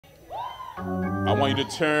I want you to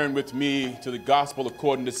turn with me to the Gospel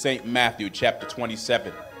according to St. Matthew, chapter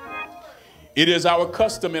 27. It is our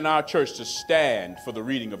custom in our church to stand for the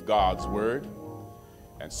reading of God's word.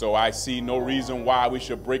 And so I see no reason why we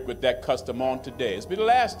should break with that custom on today. It's been the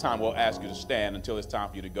last time we'll ask you to stand until it's time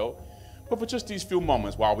for you to go. But for just these few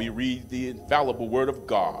moments while we read the infallible word of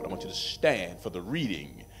God, I want you to stand for the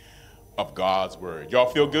reading of God's word. Y'all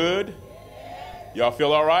feel good? Y'all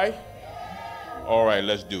feel all right? All right,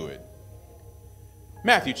 let's do it.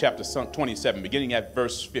 Matthew chapter 27, beginning at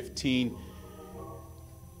verse 15.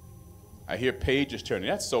 I hear pages turning.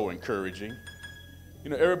 That's so encouraging. You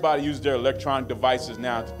know, everybody uses their electronic devices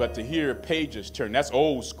now, but to hear pages turn, that's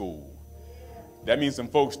old school. That means some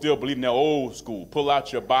folks still believe in their old school. Pull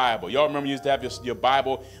out your Bible. Y'all remember you used to have your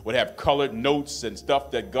Bible would have colored notes and stuff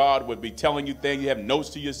that God would be telling you things. You have notes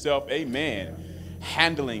to yourself. Amen.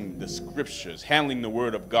 Handling the scriptures, handling the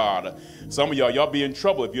word of God. Some of y'all be in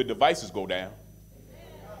trouble if your devices go down.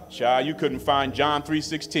 Child, you couldn't find John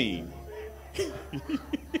 3:16.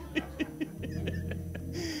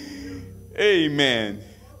 Amen.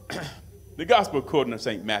 The Gospel according to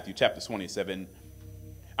St. Matthew, chapter 27.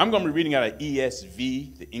 I'm going to be reading out of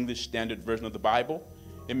ESV, the English Standard Version of the Bible.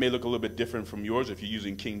 It may look a little bit different from yours if you're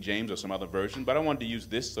using King James or some other version, but I wanted to use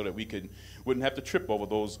this so that we wouldn't have to trip over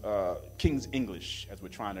those King's English as we're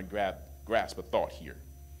trying to grasp a thought here.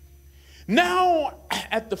 Now,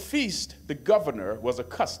 at the feast, the governor was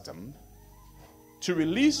accustomed to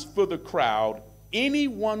release for the crowd any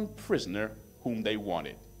one prisoner whom they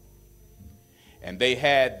wanted. And they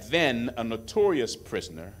had then a notorious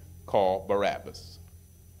prisoner called Barabbas.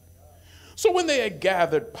 So when they had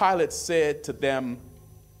gathered, Pilate said to them,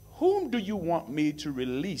 "Whom do you want me to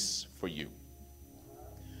release for you?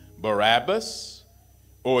 Barabbas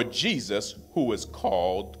or Jesus, who is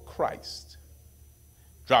called Christ?"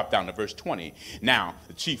 Drop down to verse 20. Now,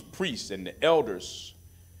 the chief priests and the elders,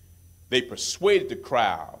 they persuaded the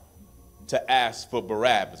crowd to ask for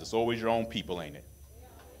Barabbas. It's always your own people, ain't it?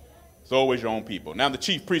 It's always your own people. Now, the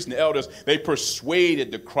chief priests and the elders, they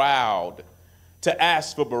persuaded the crowd to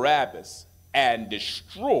ask for Barabbas and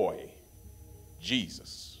destroy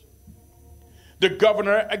Jesus. The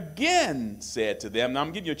governor again said to them, now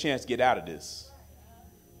I'm giving you a chance to get out of this.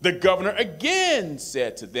 The governor again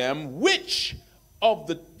said to them, "Which of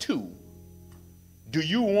the two do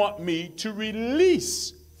you want me to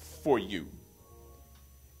release for you?"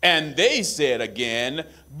 And they said again,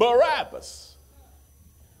 "Barabbas."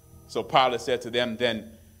 So Pilate said to them,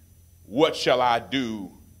 "Then what shall I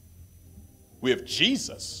do with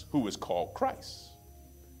Jesus, who is called Christ?"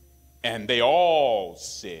 And they all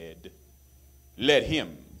said, "Let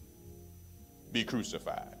him be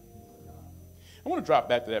crucified." I want to drop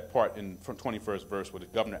back to that part from 21st verse where the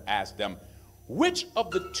governor asked them, "Which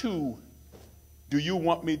of the two do you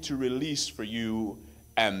want me to release for you?"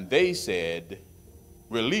 And they said,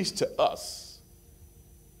 "Release to us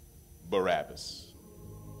Barabbas."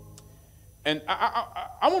 And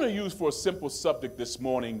I want to use for a simple subject this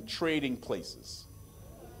morning, trading places.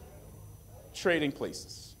 Trading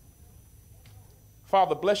places.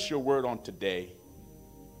 Father, bless your word on today.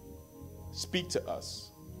 Speak to us.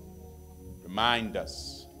 Remind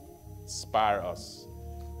us. Inspire us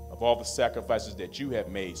of all the sacrifices that you have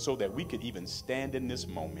made so that we could even stand in this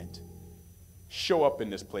moment. Show up in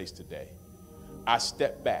this place today. I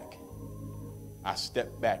step back. I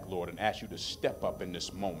step back, Lord, and ask you to step up in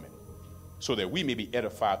this moment, so that we may be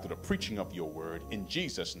edified through the preaching of your word. In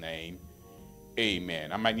Jesus' name,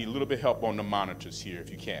 amen. I might need a little bit of help on the monitors here if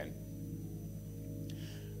you can.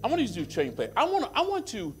 I want you to do trading place.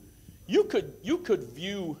 You could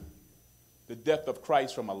view the death of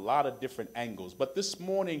Christ from a lot of different angles, but this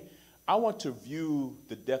morning I want to view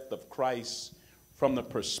the death of Christ from the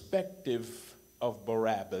perspective of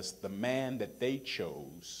Barabbas, the man that they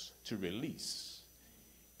chose to release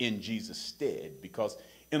in Jesus' stead, because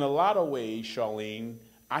in a lot of ways, Charlene,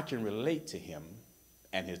 I can relate to him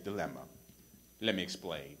and his dilemma. Let me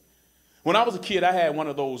explain. When I was a kid, I had one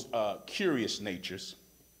of those curious natures,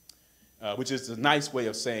 which is a nice way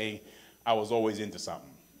of saying I was always into something.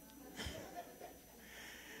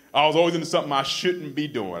 I was always into something I shouldn't be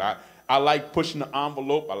doing. I like pushing the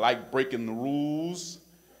envelope. I like breaking the rules.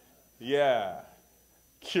 Yeah,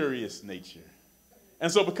 curious nature.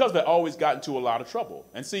 And so because I always got into a lot of trouble.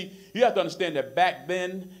 And see, you have to understand that back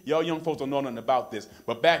then, y'all young folks don't know nothing about this,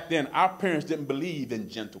 but back then, our parents didn't believe in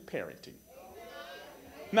gentle parenting.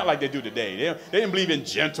 Not like they do today. They didn't believe in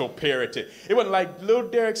gentle parenting. It wasn't like, little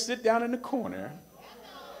Derick, sit down in the corner,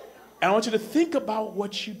 and I want you to think about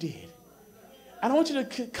what you did. And I want you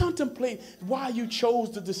to contemplate why you chose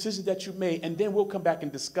the decision that you made, and then we'll come back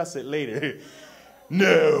and discuss it later.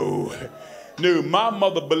 No. No, my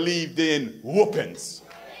mother believed in whoopings.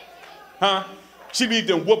 Huh? She believed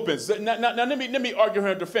in whoopings. Now let me argue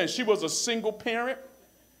her in defense. She was a single parent.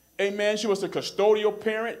 Amen. She was a custodial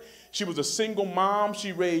parent. She was a single mom.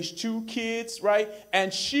 She raised 2 kids, right?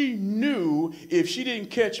 And she knew if she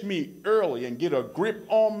didn't catch me early and get a grip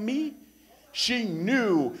on me, she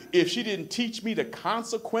knew if she didn't teach me the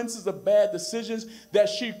consequences of bad decisions, that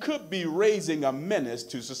she could be raising a menace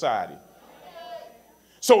to society.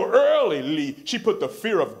 So early, she put the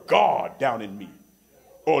fear of God down in me,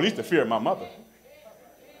 or at least the fear of my mother.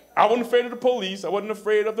 I wasn't afraid of the police. I wasn't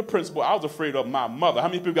afraid of the principal. I was afraid of my mother. How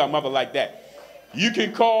many people got a mother like that? You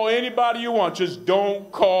can call anybody you want, just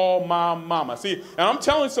don't call my mama. See, and I'm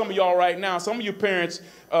telling some of y'all right now, some of you parents,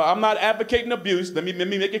 I'm not advocating abuse. Let me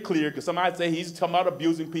make it clear, because somebody say he's talking about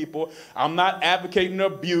abusing people. I'm not advocating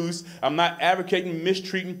abuse. I'm not advocating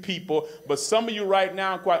mistreating people. But some of you right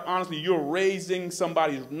now, quite honestly, you're raising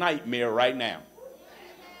somebody's nightmare right now.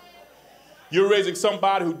 You're raising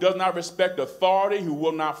somebody who does not respect authority, who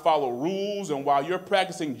will not follow rules, and while you're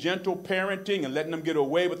practicing gentle parenting and letting them get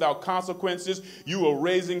away without consequences, you are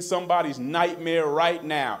raising somebody's nightmare right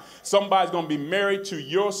now. Somebody's going to be married to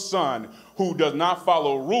your son who does not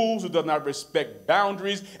follow rules, who does not respect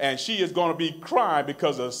boundaries, and she is going to be crying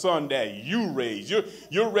because of the son that you raised.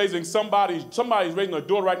 You're raising somebody's raising a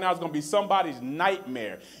daughter right now is going to be somebody's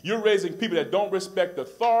nightmare. You're raising people that don't respect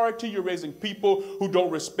authority. You're raising people who don't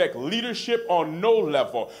respect leadership on no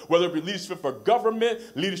level, whether it be leadership for government,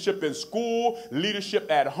 leadership in school, leadership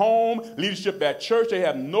at home, leadership at church. They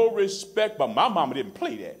have no respect, but my mama didn't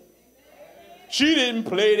play that. She didn't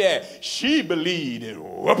play that. She believed in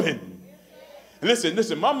whooping.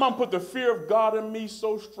 Listen, my mom put the fear of God in me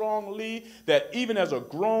so strongly that even as a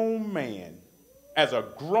grown man,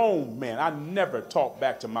 I never talked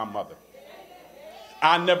back to my mother.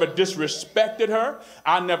 I never disrespected her.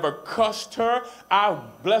 I never cussed her. I,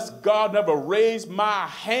 bless God, never raised my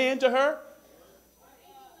hand to her.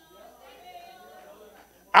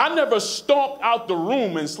 I never stomped out the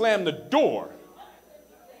room and slammed the door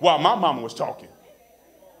while my mama was talking.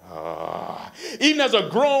 Even as a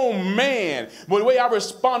grown man, but the way I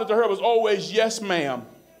responded to her was always yes, ma'am,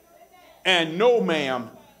 and no, ma'am.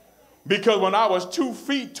 Because when I was 2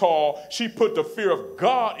 feet tall, she put the fear of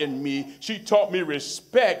God in me. She taught me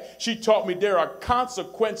respect. She taught me there are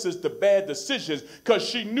consequences to bad decisions, because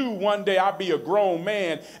she knew one day I'd be a grown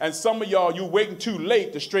man, and some of y'all, you waiting too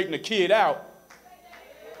late to straighten the kid out.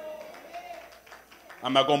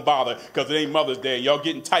 I'm not going to bother because it ain't Mother's Day. Y'all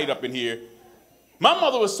getting tight up in here. My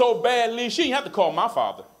mother was so bad, Lee, she didn't have to call my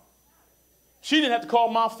father. She didn't have to call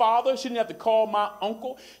my father. She didn't have to call my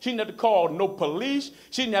uncle. She didn't have to call no police.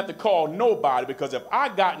 She didn't have to call nobody, because if I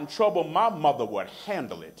got in trouble, my mother would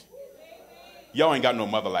handle it. Y'all ain't got no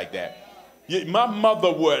mother like that. My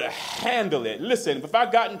mother would handle it. Listen, if I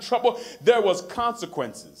got in trouble, there was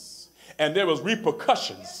consequences and there was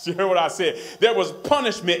repercussions. You heard what I said? There was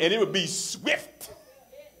punishment, and it would be swift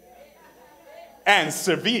and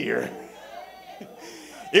severe.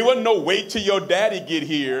 It wasn't no wait till your daddy get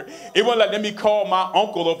here. It wasn't like, let me call my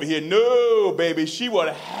uncle over here. No, baby, she would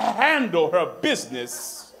handle her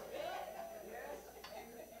business,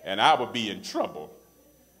 and I would be in trouble.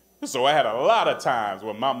 So I had a lot of times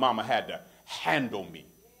when my mama had to handle me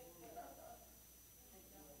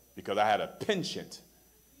because I had a penchant,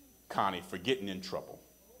 Connie, for getting in trouble.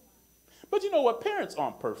 But you know what? Parents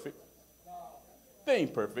aren't perfect. They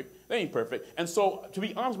ain't perfect. They ain't perfect. And so, to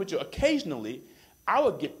be honest with you, occasionally, I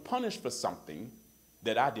would get punished for something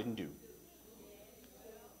that I didn't do.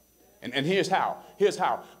 And here's how. Here's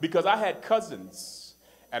how. Because I had cousins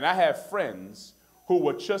and I had friends who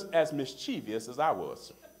were just as mischievous as I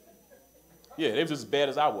was. Yeah, they were just as bad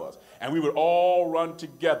as I was. And we would all run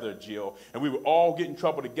together, Jill, and we would all get in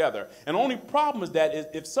trouble together. And the only problem is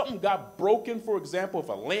that if something got broken, for example, if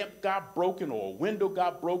a lamp got broken or a window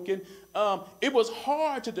got broken, it was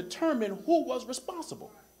hard to determine who was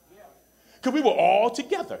responsible. Because we were all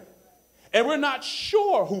together. And we're not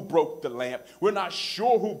sure who broke the lamp. We're not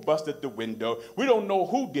sure who busted the window. We don't know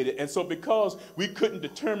who did it. And so because we couldn't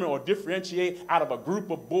determine or differentiate out of a group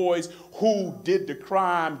of boys who did the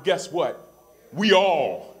crime, guess what? We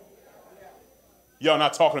all. Y'all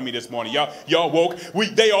not talking to me this morning. Y'all woke.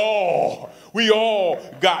 We all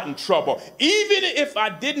got in trouble. Even if I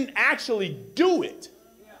didn't actually do it,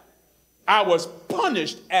 I was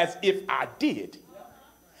punished as if I did.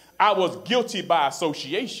 I was guilty by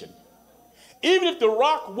association. Even if the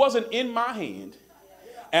rock wasn't in my hand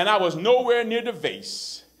and I was nowhere near the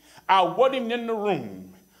vase, I wasn't even in the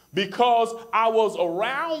room, Because I was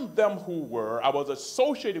around them who were, I was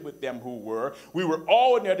associated with them who were, we were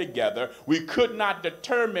all in there together. We could not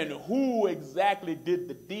determine who exactly did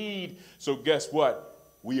the deed. So guess what?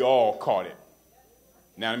 We all caught it.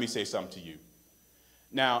 Now let me say something to you.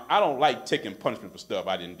 Now, I don't like taking punishment for stuff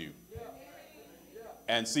I didn't do.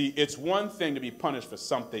 And see, it's one thing to be punished for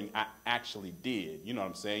something I actually did. You know what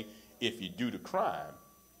I'm saying? If you do the crime,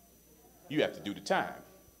 you have to do the time.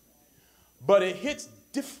 But it hits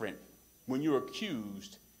different when you're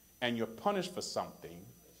accused and you're punished for something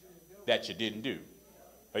that you didn't do.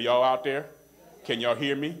 Are y'all out there? Can y'all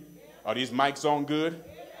hear me? Are these mics on good?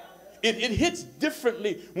 It hits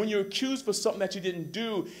differently when you're accused for something that you didn't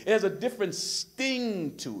do. It has a different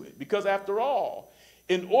sting to it. Because after all,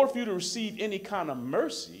 in order for you to receive any kind of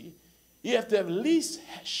mercy, you have to at least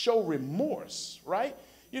show remorse, right?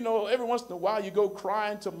 You know, every once in a while you go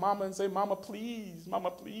crying to mama and say, Mama, please, Mama,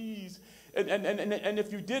 please. And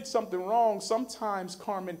if you did something wrong, sometimes,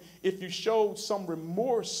 Carmen, if you showed some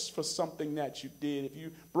remorse for something that you did, if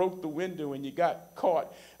you broke the window and you got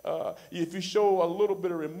caught, if you show a little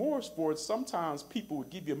bit of remorse for it, sometimes people would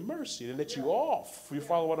give you mercy to let you off. You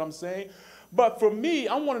follow what I'm saying? But for me,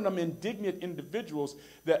 I'm one of them indignant individuals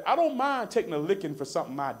that I don't mind taking a licking for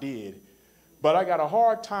something I did, but I got a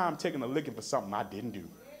hard time taking a licking for something I didn't do.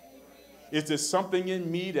 Is there something in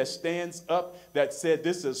me that stands up that said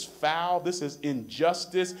this is foul, this is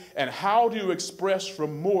injustice, and how do you express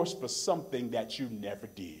remorse for something that you never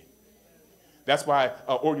did? That's why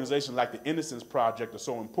organizations like the Innocence Project are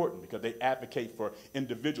so important, because they advocate for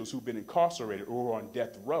individuals who've been incarcerated or on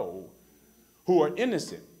death row who are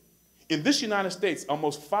innocent. In this United States,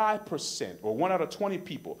 almost 5%, or 1 out of 20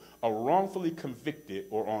 people, are wrongfully convicted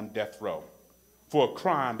or on death row for a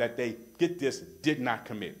crime that they, get this, did not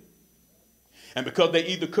commit. And because they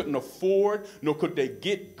either couldn't afford, nor could they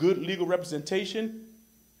get good legal representation,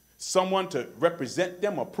 someone to represent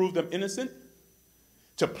them or prove them innocent,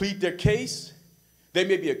 to plead their case, they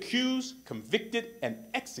may be accused, convicted, and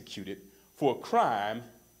executed for a crime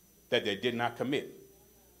that they did not commit.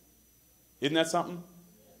 Isn't that something?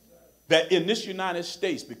 That in this United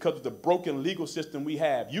States, because of the broken legal system we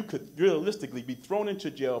have, you could realistically be thrown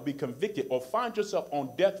into jail, be convicted, or find yourself on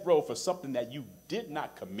death row for something that you did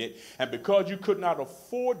not commit. And because you could not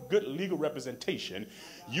afford good legal representation,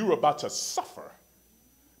 you were about to suffer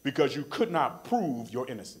because you could not prove your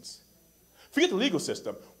innocence. Forget the legal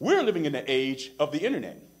system. We're living in the age of the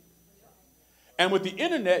internet. And with the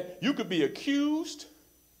internet, you could be accused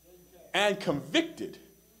and convicted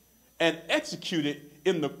and executed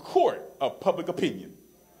in the court of public opinion.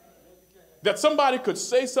 That somebody could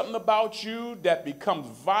say something about you that becomes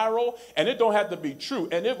viral, and it don't have to be true.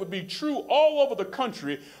 And it would be true all over the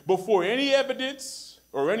country before any evidence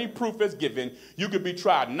or any proof is given. You could be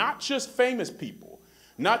tried. Not just famous people,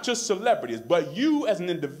 not just celebrities, but you as an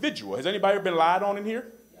individual. Has anybody ever been lied on in here?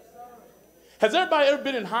 Has everybody ever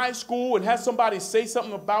been in high school and had somebody say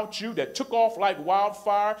something about you that took off like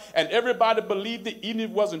wildfire and everybody believed it even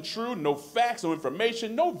if it wasn't true? No facts, no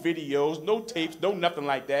information, no videos, no tapes, no nothing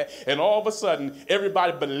like that. And all of a sudden,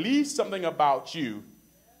 everybody believed something about you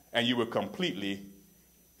and you were completely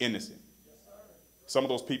innocent. Some of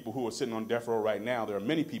those people who are sitting on death row right now, there are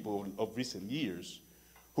many people of recent years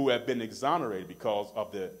who have been exonerated because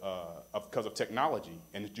of technology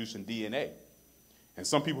and introducing DNA. And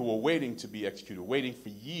some people were waiting to be executed, waiting for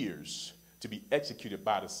years to be executed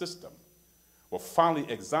by the system, were finally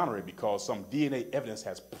exonerated because some DNA evidence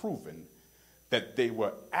has proven that they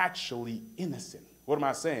were actually innocent. What am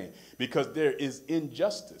I saying? Because there is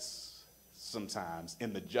injustice sometimes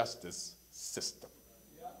in the justice system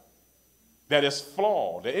that is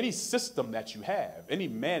flawed. Any system that you have, any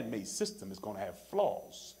man-made system is going to have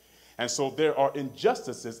flaws. And so there are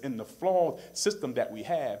injustices in the flawed system that we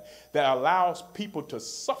have that allows people to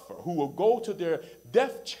suffer, who will go to their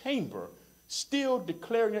death chamber still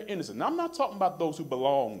declaring their innocence. Now, I'm not talking about those who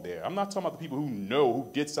belong there. I'm not talking about the people who know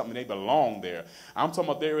who did something and they belong there. I'm talking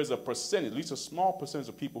about there is a percentage, at least a small percentage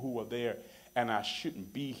of people who are there, and I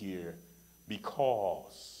shouldn't be here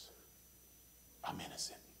because I'm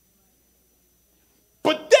innocent.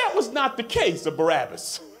 But that was not the case of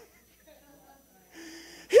Barabbas.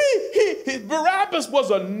 Barabbas was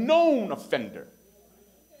a known offender.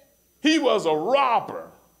 He was a robber.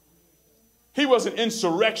 He was an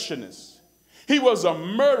insurrectionist. He was a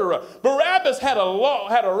murderer. Barabbas had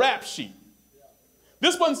a rap sheet.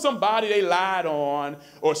 This wasn't somebody they lied on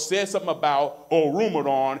or said something about or rumored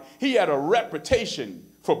on. He had a reputation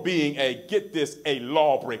for being a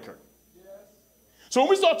lawbreaker. So when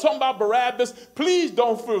we start talking about Barabbas, please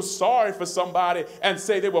don't feel sorry for somebody and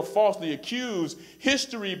say they were falsely accused.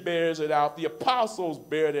 History bears it out. The apostles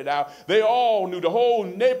bared it out. They all knew. The whole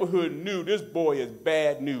neighborhood knew this boy is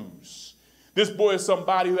bad news. This boy is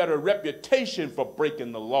somebody who had a reputation for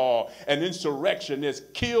breaking the law, an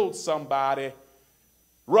insurrectionist, killed somebody,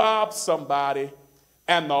 robbed somebody,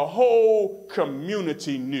 and the whole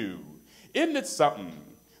community knew. Isn't it something?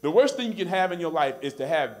 The worst thing you can have in your life is to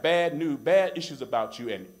have bad news, bad issues about you,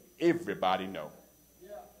 and everybody know.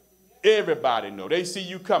 Everybody know. They see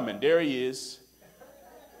you coming. There he is.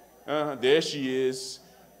 There she is.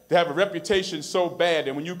 They have a reputation so bad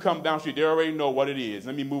that when you come down the street, they already know what it is.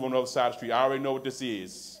 Let me move on the other side of the street. I already know what this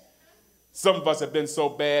is. Some of us have been so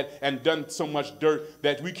bad and done so much dirt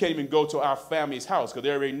that we can't even go to our family's house because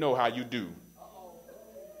they already know how you do.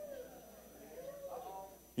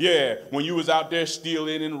 Yeah, when you was out there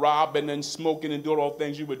stealing and robbing and smoking and doing all the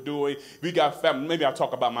things you were doing, we got family. Maybe I'll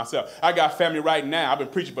talk about myself. I got family right now. I've been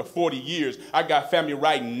preaching for 40 years. I got family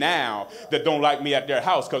right now that don't like me at their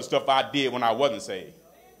house because of stuff I did when I wasn't saved.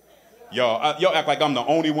 Y'all act like I'm the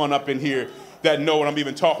only one up in here that know what I'm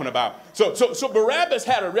even talking about. So Barabbas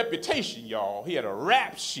had a reputation, y'all. He had a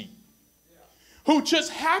rap sheet who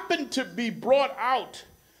just happened to be brought out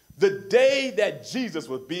the day that Jesus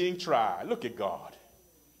was being tried. Look at God.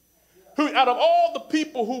 Who, out of all the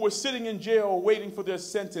people who were sitting in jail waiting for their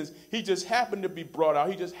sentence, he just happened to be brought out.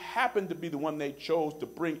 He just happened to be the one they chose to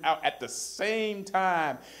bring out at the same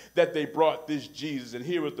time that they brought this Jesus. And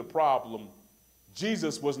here was the problem.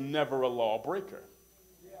 Jesus was never a lawbreaker.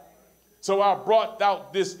 So I brought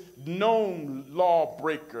out this known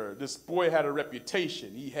lawbreaker. This boy had a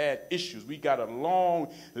reputation. He had issues. We got a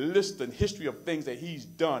long list and history of things that he's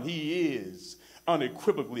done. He is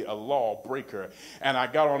unequivocally a lawbreaker. And I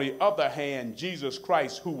got on the other hand Jesus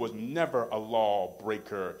Christ, who was never a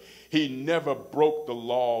lawbreaker. He never broke the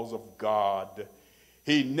laws of God.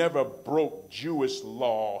 He never broke Jewish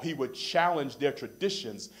law. He would challenge their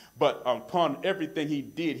traditions, but upon everything he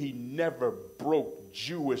did, he never broke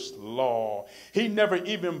Jewish law. He never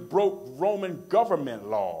even broke Roman government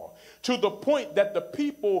law, to the point that the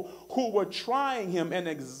people who were trying him and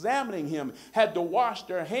examining him had to wash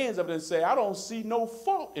their hands of it and say, I don't see no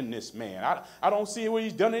fault in this man. I don't see where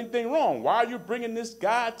he's done anything wrong. Why are you bringing this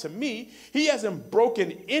guy to me? He hasn't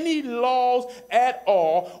broken any laws at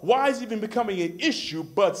all. Why is he even becoming an issue?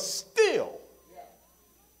 But still,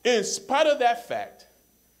 in spite of that fact,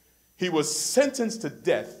 he was sentenced to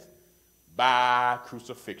death by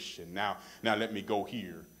crucifixion. Now let me go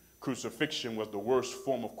here. Crucifixion was the worst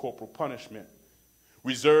form of corporal punishment,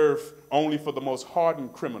 reserved only for the most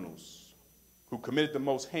hardened criminals who committed the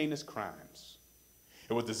most heinous crimes.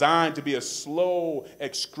 It was designed to be a slow,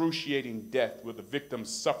 excruciating death where the victim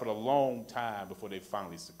suffered a long time before they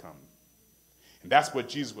finally succumbed. And that's what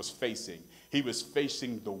Jesus was facing. He was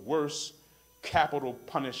facing the worst capital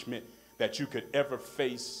punishment that you could ever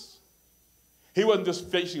face. He wasn't just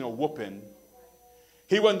facing a whooping.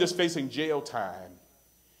 He wasn't just facing jail time.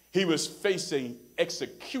 He was facing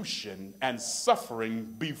execution and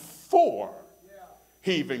suffering before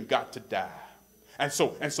he even got to die. And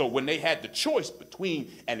so when they had the choice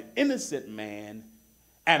between an innocent man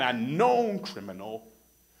and a known criminal,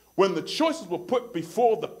 when the choices were put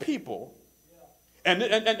before the people, and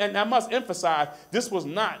I must emphasize, this was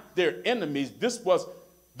not their enemies. This was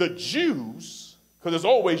the Jews, because there's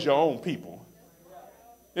always your own people.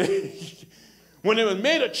 When it was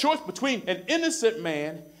made a choice between an innocent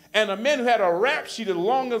man and a man who had a rap sheet as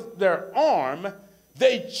long as their arm,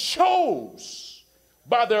 they chose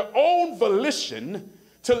by their own volition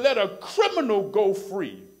to let a criminal go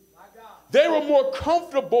free. They were more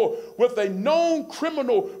comfortable with a known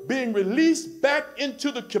criminal being released back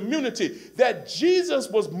into the community, that Jesus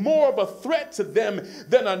was more of a threat to them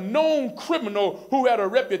than a known criminal who had a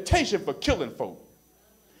reputation for killing folk.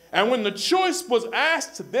 And when the choice was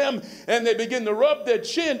asked to them and they began to rub their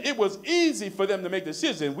chin, it was easy for them to make the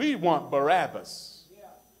decision. We want Barabbas. Yeah.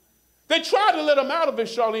 They tried to let him out of it,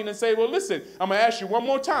 Charlene, and say, well, listen, I'm going to ask you one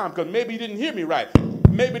more time because maybe you didn't hear me right.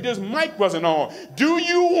 Maybe this mic wasn't on. Do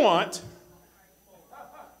you want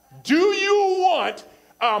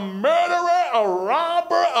a murderer, a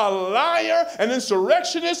robber, a liar, an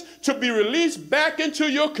insurrectionist to be released back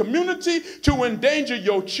into your community to endanger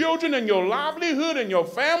your children and your livelihood and your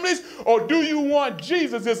families? Or do you want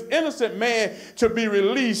Jesus, this innocent man, to be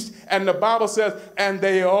released? And the Bible says, and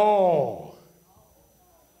they all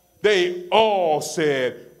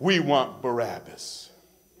said, we want Barabbas.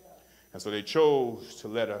 And so they chose to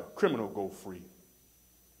let a criminal go free,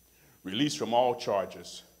 released from all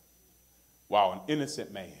charges, while an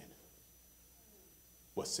innocent man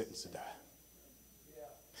was sentenced to die.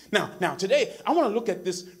 Now today, I want to look at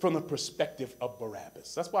this from the perspective of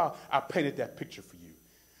Barabbas. That's why I painted that picture for you.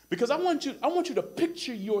 Because I want you to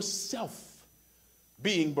picture yourself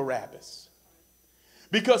being Barabbas.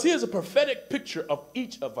 Because here's a prophetic picture of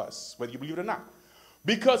each of us, whether you believe it or not.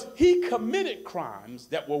 Because he committed crimes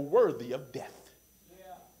that were worthy of death.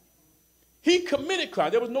 He committed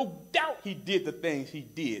crimes. There was no doubt he did the things he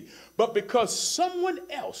did. But because someone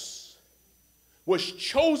else was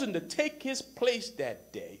chosen to take his place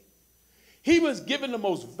that day, he was given the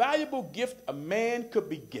most valuable gift a man could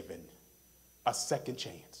be given, a second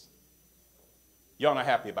chance. Y'all not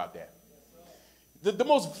happy about that? The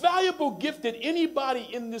most valuable gift that anybody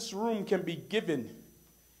in this room can be given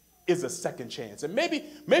is a second chance. And maybe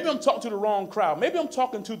I'm talking to the wrong crowd. Maybe I'm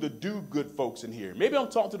talking to the do-good folks in here. Maybe I'm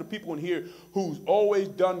talking to the people in here who's always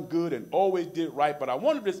done good and always did right. But I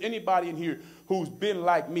wonder if there's anybody in here who's been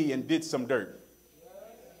like me and did some dirt.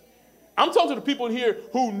 I'm talking to the people in here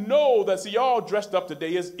who know that, see, y'all dressed up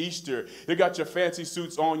today. It's Easter. You got your fancy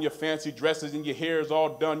suits on, your fancy dresses, and your hair is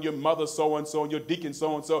all done. Your mother so-and-so, and your deacon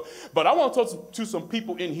so-and-so. But I want to talk to some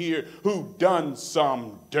people in here who've done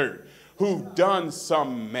some dirt, who've done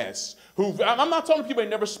some mess. I'm not talking to people who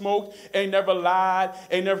ain't never smoked, ain't never lied,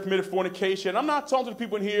 ain't never committed fornication. I'm not talking to the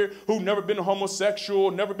people in here who've never been a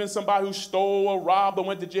homosexual, never been somebody who stole or robbed or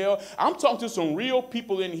went to jail. I'm talking to some real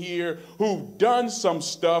people in here who've done some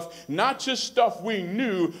stuff, not just stuff we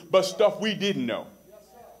knew, but stuff we didn't know.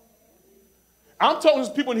 I'm talking to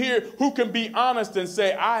people in here who can be honest and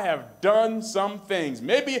say, I have done some things.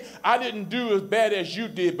 Maybe I didn't do as bad as you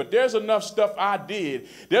did, but there's enough stuff I did.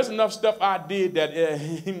 There's enough stuff I did that,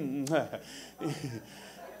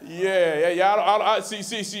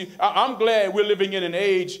 I'm glad we're living in an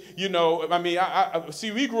age, you know, I mean, see,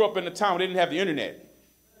 we grew up in a time where they didn't have the internet.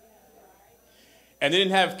 And they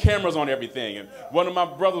didn't have cameras on everything. And one of my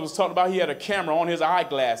brothers was talking about he had a camera on his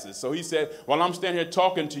eyeglasses. So he said, while I'm standing here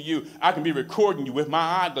talking to you, I can be recording you with my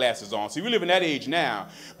eyeglasses on. See, we live in that age now.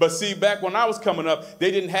 But see, back when I was coming up,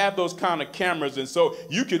 they didn't have those kind of cameras. And so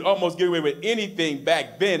you could almost get away with anything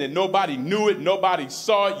back then. And nobody knew it. Nobody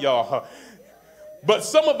saw it, y'all. But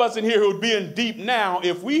some of us in here who are being deep now,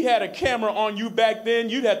 if we had a camera on you back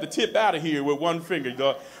then, you'd have to tip out of here with one finger,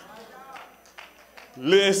 y'all.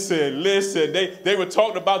 Listen. They were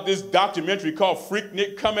talking about this documentary called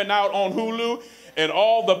Freaknik coming out on Hulu. And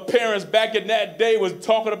all the parents back in that day was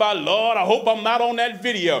talking about, Lord, I hope I'm not on that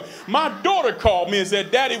video. My daughter called me and said,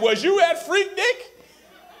 Daddy, was you at Freaknik?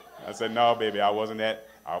 I said, no, baby, I wasn't at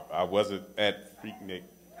Freaknik.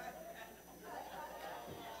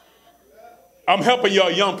 I'm helping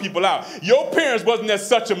y'all young people out. Your parents wasn't as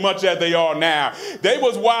such a much as they are now. They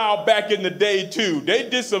was wild back in the day, too. They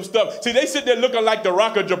did some stuff. See, they sit there looking like the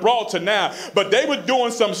Rock of Gibraltar now, but they were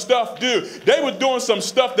doing some stuff, dude. They were doing some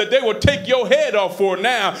stuff that they would take your head off for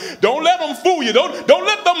now. Don't let them fool you. Don't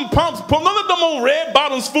let them pumps, don't let them on red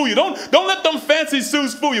bottoms fool you. Don't let them fancy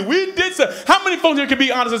suits fool you. We did some. How many folks here can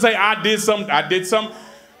be honest and say, I did some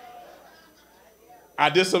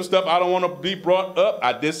stuff I don't want to be brought up.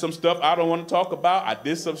 I did some stuff I don't want to talk about. I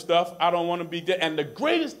did some stuff I don't want to be dead. And the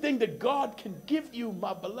greatest thing that God can give you,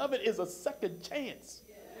 my beloved, is a second chance.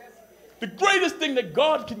 The greatest thing that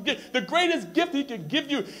God can give, the greatest gift he can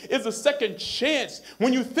give you is a second chance.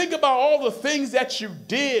 When you think about all the things that you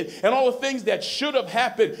did and all the things that should have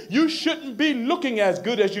happened, you shouldn't be looking as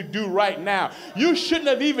good as you do right now. You shouldn't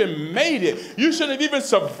have even made it. You shouldn't have even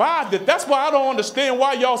survived it. That's why I don't understand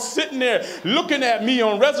why y'all sitting there looking at me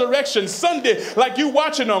on Resurrection Sunday like you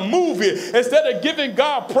watching a movie instead of giving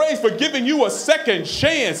God praise for giving you a second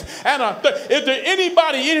chance. And if there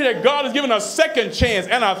anybody in here that God has given a second chance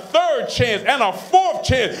and a third chance and a fourth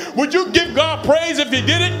chance, would you give God praise if he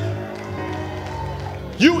did it?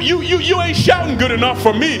 You ain't shouting good enough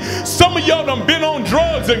for me. Some of y'all done been on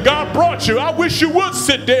drugs and God brought you. I wish you would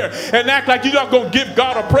sit there and act like you're not going to give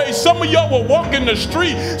God a praise. Some of y'all were walking the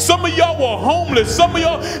street. Some of y'all were homeless. Some of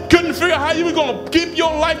y'all couldn't figure out how you were going to keep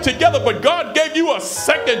your life together, but God gave you a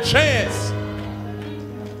second chance.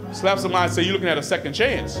 Slap somebody and say, you're looking at a second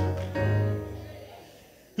chance.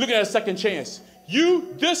 Looking at a second chance.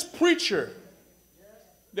 This preacher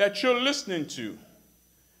that you're listening to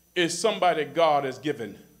is somebody God has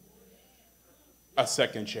given a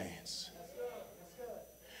second chance.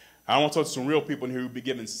 I want to talk to some real people in here who be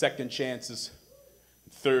given second chances,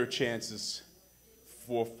 third chances,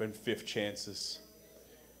 fourth and fifth chances.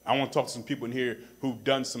 I want to talk to some people in here who've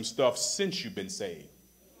done some stuff since you've been saved.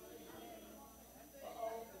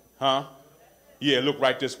 Huh? Yeah, look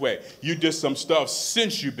right this way. You did some stuff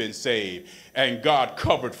since you've been saved, and God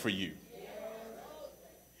covered for you.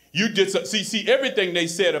 You did some, see, everything they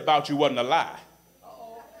said about you wasn't a lie.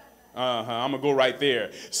 I'm going to go right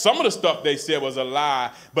there. Some of the stuff they said was a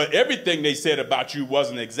lie, but everything they said about you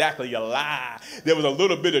wasn't exactly a lie. There was a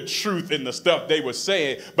little bit of truth in the stuff they were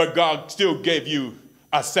saying, but God still gave you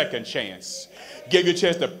a second chance. Gave you a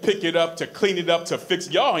chance to pick it up, to clean it up, to fix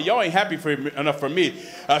it. Y'all ain't happy enough for me.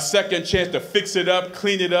 A second chance to fix it up,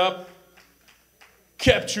 clean it up.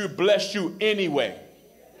 Kept you, blessed you anyway.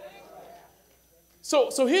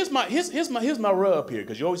 So here's my rub here,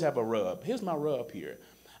 because you always have a rub. Here's my rub here.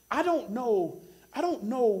 I don't know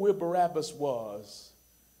where Barabbas was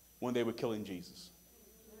when they were killing Jesus.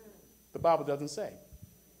 The Bible doesn't say.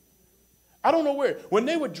 I don't know where. When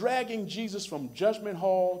they were dragging Jesus from judgment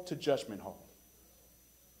hall to judgment hall.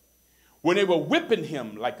 When they were whipping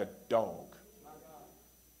him like a dog.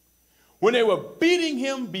 When they were beating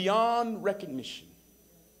him beyond recognition.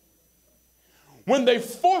 When they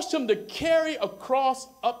forced him to carry a cross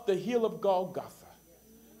up the hill of Golgotha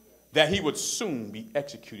that he would soon be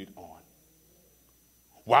executed on,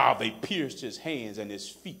 while they pierced his hands and his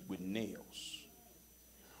feet with nails,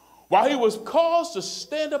 while he was caused to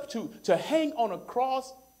stand up to hang on a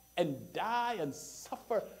cross and die and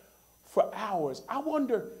suffer for hours. I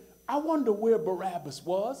wonder where Barabbas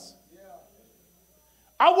was.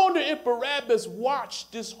 I wonder if Barabbas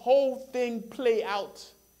watched this whole thing play out.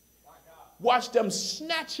 Watched them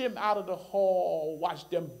snatch him out of the hall. Watched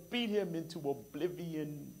them beat him into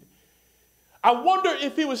oblivion. I wonder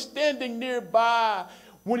if he was standing nearby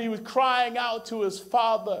when he was crying out to his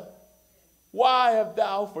father, "Why have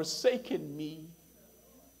thou forsaken me?"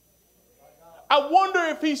 I wonder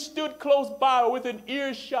if he stood close by within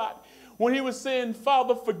earshot when he was saying,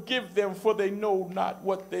 "Father, forgive them, for they know not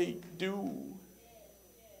what they do."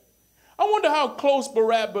 I wonder how close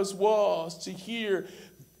Barabbas was to hear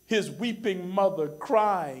his weeping mother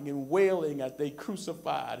crying and wailing as they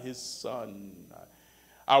crucified his son.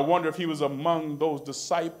 I wonder if he was among those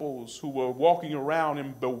disciples who were walking around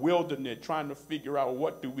in bewilderment, trying to figure out,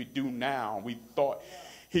 what do we do now? We thought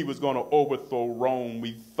he was going to overthrow Rome.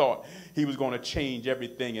 We thought he was going to change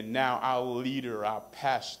everything. And now our leader, our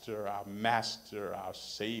pastor, our master, our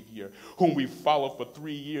savior, whom we followed for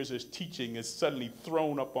 3 years, his teaching, is suddenly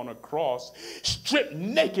thrown up on a cross, stripped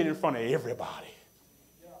naked in front of everybody,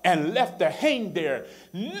 and left to hang there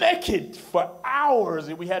naked for hours,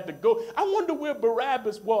 and we had to go. I wonder where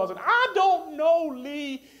Barabbas was. And I don't know,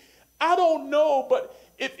 Lee. I don't know. But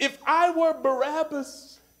if I were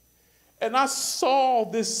Barabbas and I saw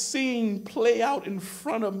this scene play out in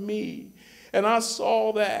front of me, and I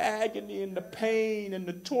saw the agony and the pain and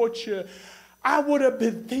the torture, I would have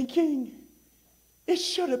been thinking, it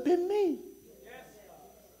should have been me.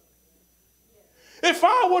 If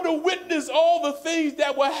I were to witness all the things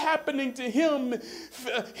that were happening to him,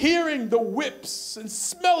 hearing the whips and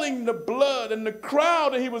smelling the blood and the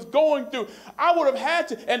crowd that he was going through, I would have had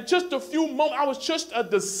to, and just a few moments, I was just a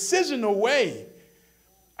decision away.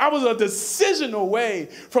 I was a decision away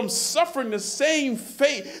from suffering the same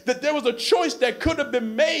fate. That there was a choice that could have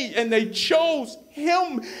been made, and they chose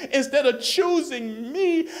him instead of choosing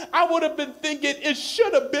me. I would have been thinking, it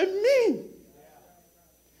should have been me.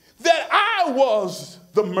 That I was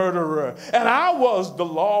the murderer, and I was the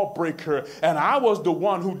lawbreaker, and I was the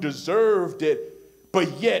one who deserved it,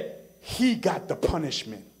 but yet he got the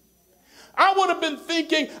punishment. I would have been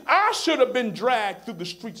thinking, I should have been dragged through the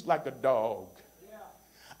streets like a dog.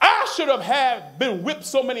 I should have been whipped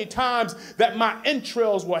so many times that my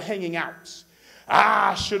entrails were hanging out.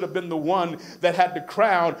 I should have been the one that had the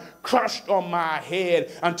crown crushed on my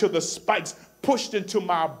head until the spikes pushed into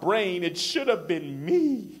my brain. It should have been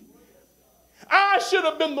me. I should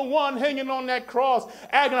have been the one hanging on that cross,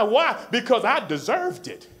 asking why? Because I deserved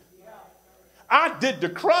it. I did the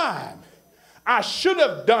crime. I should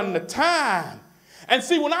have done the time. And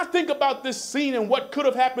see, when I think about this scene and what could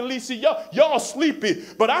have happened, Lisa, y'all sleepy,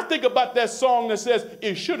 but I think about that song that says,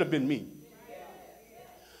 it should have been me.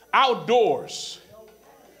 Outdoors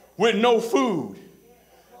with no food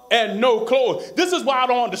and no clothes. This is why I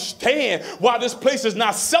don't understand why this place is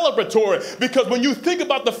not celebratory. Because when you think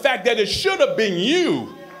about the fact that it should have been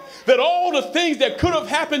you, that all the things that could have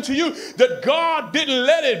happened to you, that God didn't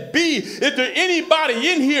let it be. Is there anybody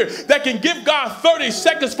in here that can give God 30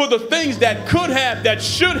 seconds for the things that could have, that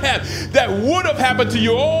should have, that would have happened to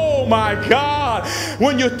you? Oh my God.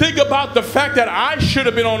 When you think about the fact that I should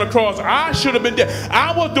have been on the cross, I should have been dead.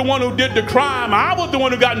 I was the one who did the crime. I was the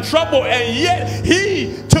one who got in trouble, and yet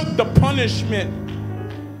he took the punishment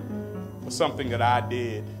for something that I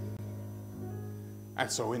did. And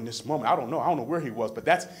so in this moment, I don't know where he was, but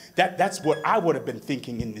that's what I would have been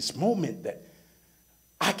thinking in this moment, that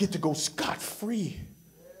I get to go scot-free.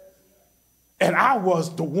 And I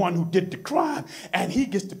was the one who did the crime, and he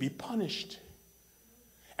gets to be punished.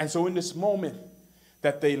 And so in this moment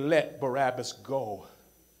that they let Barabbas go,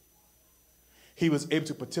 he was able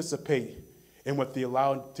to participate in what the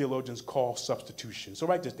theologians call substitution. So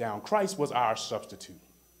write this down. Christ was our substitute.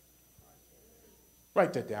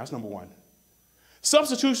 Write that down. That's number one.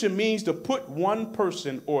 Substitution means to put one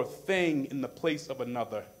person or thing in the place of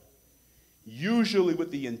another, usually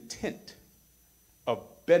with the intent of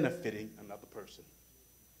benefiting another person.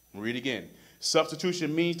 I'll read again.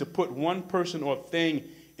 Substitution means to put one person or thing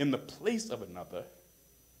in the place of another,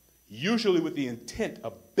 usually with the intent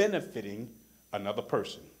of benefiting another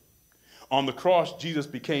person. On the cross, Jesus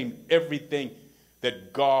became everything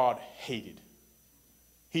that God hated.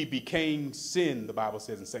 He became sin, the Bible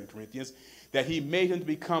says in 2 Corinthians, that he made him to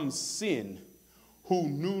become sin who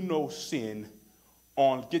knew no sin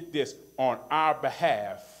on, get this, on our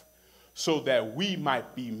behalf, so that we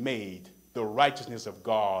might be made the righteousness of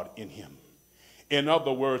God in him. In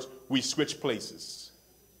other words, we switch places.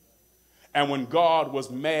 And when God was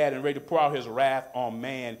mad and ready to pour out his wrath on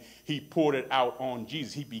man, he poured it out on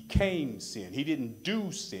Jesus. He became sin. He didn't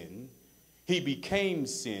do sin. He became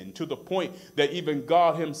sin, to the point that even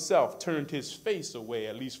God himself turned his face away,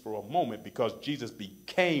 at least for a moment, because Jesus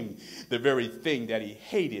became the very thing that he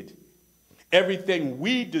hated. Everything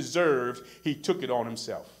we deserved, he took it on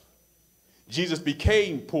himself. Jesus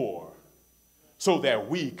became poor so that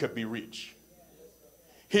we could be rich.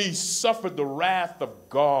 He suffered the wrath of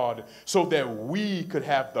God so that we could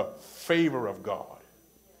have the favor of God.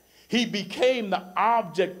 He became the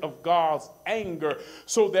object of God's anger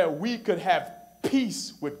so that we could have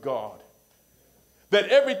peace with God. That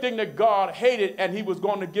everything that God hated and he was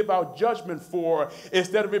going to give out judgment for,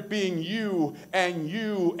 instead of it being you and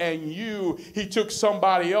you and you, he took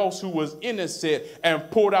somebody else who was innocent and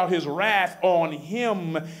poured out his wrath on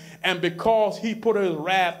him. And because he put his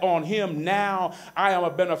wrath on him, now I am a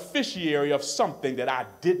beneficiary of something that I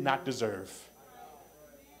did not deserve.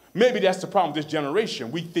 Maybe that's the problem with this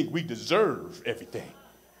generation. We think we deserve everything.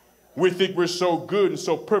 We think we're so good and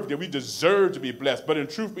so perfect that we deserve to be blessed. But in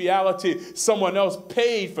truth, reality, someone else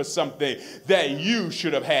paid for something that you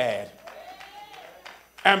should have had.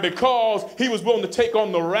 And because he was willing to take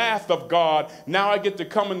on the wrath of God, now I get to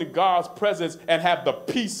come into God's presence and have the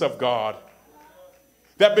peace of God.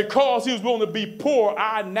 That because he was willing to be poor,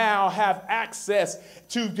 I now have access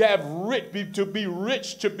to have to be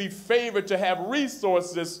rich, to be favored, to have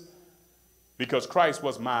resources, because Christ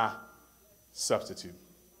was my substitute.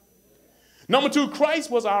 Number two,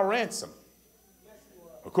 Christ was our ransom.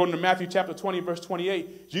 According to Matthew chapter 20, verse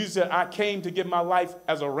 28, Jesus said, I came to give my life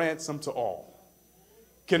as a ransom to all.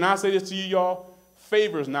 Can I say this to you, y'all?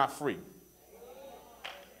 Favor is not free.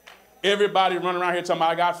 Everybody running around here talking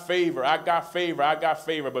about, I got favor, I got favor, I got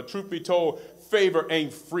favor. But truth be told, favor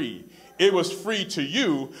ain't free. It was free to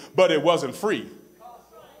you, but it wasn't free.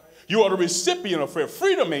 You are the recipient of favor.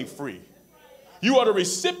 Freedom ain't free. You are the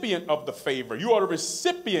recipient of the favor. You are the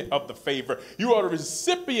recipient of the favor. You are the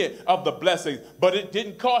recipient of the blessing. But it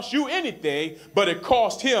didn't cost you anything, but it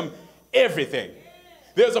cost him everything.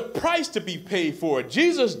 There's a price to be paid for it.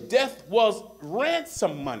 Jesus' death was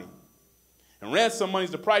ransom money. And ransom money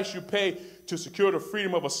is the price you pay to secure the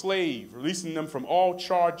freedom of a slave, releasing them from all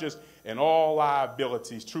charges and all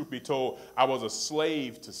liabilities. Truth be told, I was a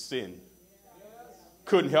slave to sin.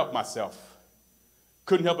 Couldn't help myself.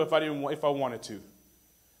 Couldn't help if I wanted to.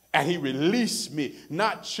 And he released me,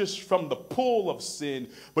 not just from the pull of sin,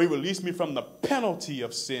 but he released me from the penalty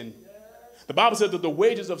of sin. The Bible says that the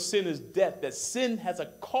wages of sin is death, that sin has a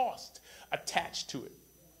cost attached to it.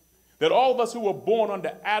 That all of us who were born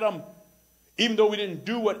under Adam, even though we didn't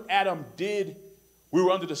do what Adam did, we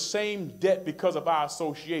were under the same debt because of our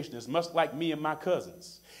association. It's much like me and my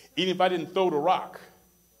cousins. Even if I didn't throw the rock,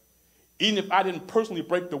 even if I didn't personally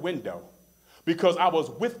break the window, because I was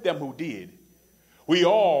with them who did, we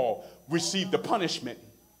all received the punishment.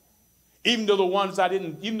 Even though the ones I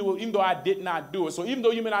didn't, even though I did not do it. So even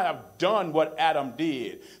though you may not have done what Adam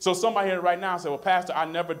did. So somebody here right now said, well, Pastor, I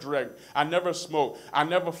never drank, I never smoked, I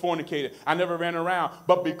never fornicated, I never ran around.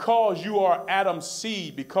 But because you are Adam's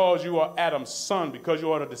seed, because you are Adam's son, because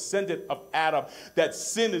you are the descendant of Adam, that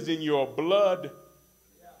sin is in your blood,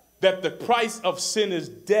 that the price of sin is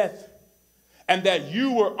death, and that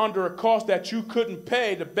you were under a cost that you couldn't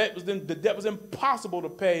pay. The debt was impossible to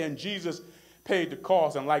pay, and Jesus paid the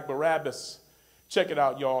cost. And like Barabbas, check it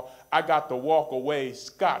out, y'all, I got to walk away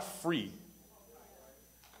scot-free.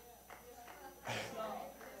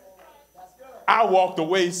 I walked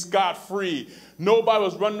away scot-free. Nobody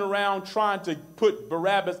was running around trying to put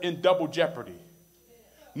Barabbas in double jeopardy.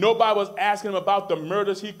 Nobody was asking him about the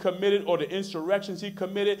murders he committed or the insurrections he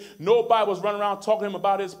committed. Nobody was running around talking to him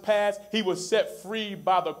about his past. He was set free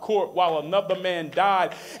by the court while another man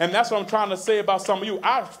died. And that's what I'm trying to say about some of you.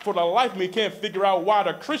 I, for the life of me, can't figure out why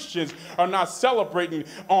the Christians are not celebrating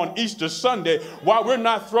on Easter Sunday, why we're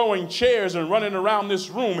not throwing chairs and running around this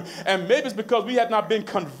room. And maybe it's because we have not been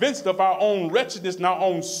convinced of our own wretchedness and our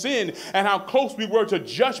own sin and how close we were to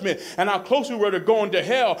judgment and how close we were to going to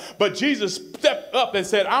hell. But Jesus stepped up and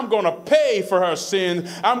said, I'm going to pay for her sins.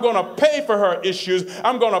 I'm going to pay for her issues.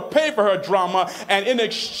 I'm going to pay for her drama. And in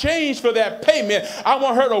exchange for that payment, I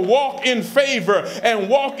want her to walk in favor and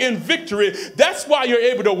walk in victory. That's why you're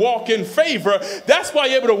able to walk in favor. That's why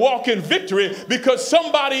you're able to walk in victory, because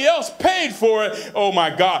somebody else paid for it. Oh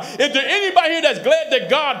my God. Is there anybody here that's glad that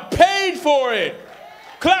God paid for it?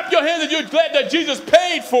 Clap your hands if you're glad that Jesus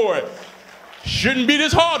paid for it. Shouldn't be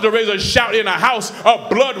this hard to raise a shout in a house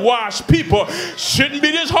of blood-washed people. Shouldn't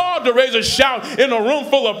be this hard to raise a shout in a room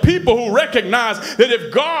full of people who recognize that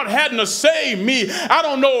if God hadn't saved me, I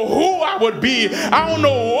don't know who I would be. I don't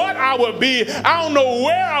know what I would be. I don't know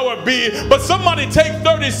where I would be. But somebody take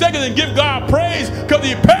 30 seconds and give God praise because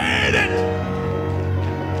he paid it.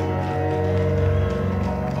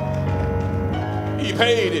 He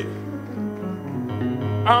paid it.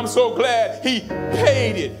 I'm so glad he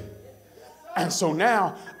paid it. And so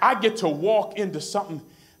now I get to walk into something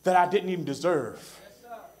that I didn't even deserve.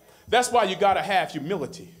 That's why you got to have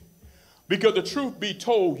humility. Because the truth be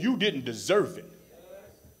told, you didn't deserve it.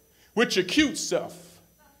 With your cute self,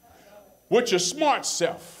 with your smart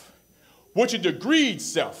self, with your degreed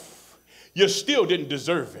self, you still didn't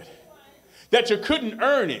deserve it. That you couldn't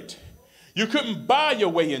earn it. You couldn't buy your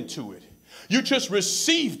way into it. You just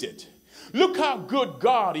received it. Look how good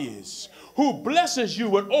God is, who blesses you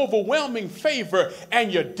with overwhelming favor,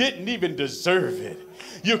 and you didn't even deserve it.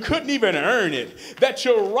 You couldn't even earn it. That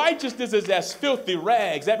your righteousness is as filthy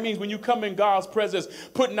rags. That means when you come in God's presence,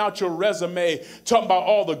 putting out your resume, talking about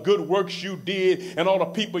all the good works you did and all the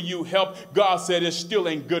people you helped, God said it still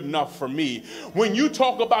ain't good enough for me. When you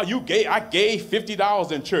talk about I gave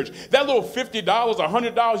 $50 in church, that little $50,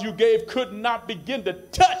 $100 you gave could not begin to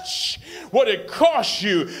touch what it cost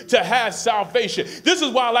you to have salvation. This is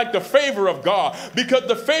why I like the favor of God, because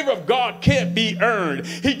the favor of God can't be earned.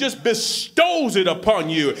 He just bestows it upon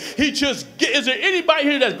you. Is there anybody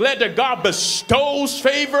here that's glad that God bestows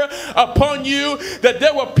favor upon you? That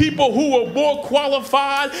there were people who were more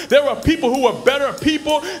qualified, there were people who were better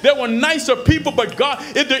people, there were nicer people, but God,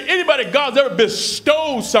 is there anybody God's ever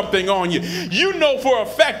bestowed something on you? You know for a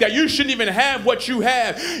fact that you shouldn't even have what you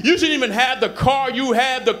have. You shouldn't even have the car you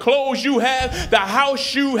have, the clothes you have, the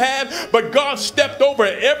house you have, but God stepped over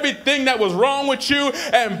everything that was wrong with you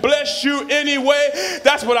and blessed you anyway.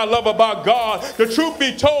 That's what I love about God. The truth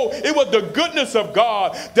be told, it was the goodness of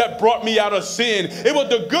God that brought me out of sin. It was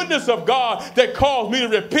the goodness of God that caused me to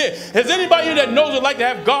repent. Is anybody here that knows what it's like to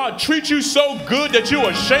have God treat you so good that you're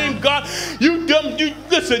ashamed? God,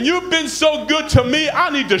 listen, you've been so good to me, I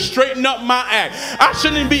need to straighten up my act. I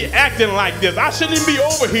shouldn't be acting like this. I shouldn't be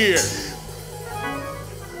over here.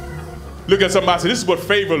 Look at somebody and say, this is what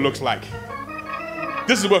favor looks like.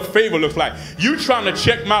 This is what favor looks like. You trying to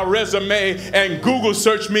check my resume and Google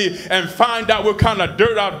search me and find out what kind of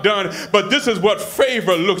dirt I've done, but this is what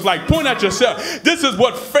favor looks like. Point at yourself. This is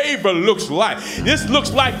what favor looks like. This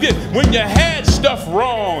looks like this. When you had stuff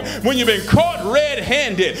wrong, when you've been caught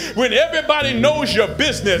red-handed, when everybody knows your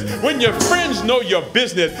business, when your friends know your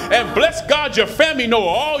business, and bless God, your family know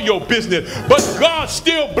all your business, but God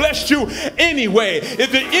still blessed you anyway. Is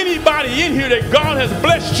there anybody in here that God has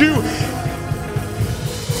blessed you?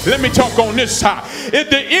 Let me talk on this side. Is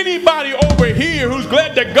there anybody over here who's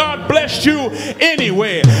glad that God blessed you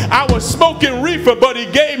anyway? I was smoking reefer, but he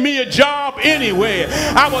gave me a job anyway.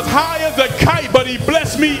 I was high as a kite, but he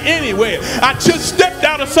blessed me anyway. I just stepped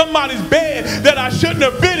out of somebody's bed that I shouldn't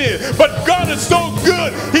have been in, but God is so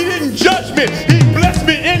good. He didn't judge me. He blessed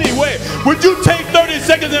me anyway. Would you take 30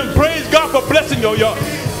 seconds and praise God for blessing you, y'all?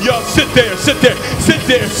 Y'all sit there, sit there, sit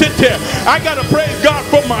there, sit there. I got to praise God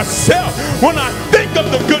for myself when I think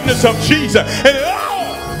of the goodness of Jesus. And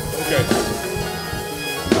okay.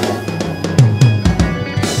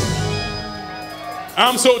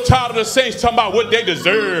 I'm so tired of the saints talking about what they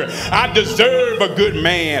deserve. I deserve a good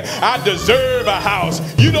man. I deserve a house.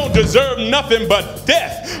 You don't deserve nothing but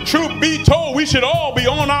death. Truth be told, we should all be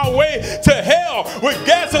on our way to hell with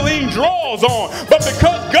gasoline draws on. But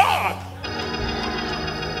because God,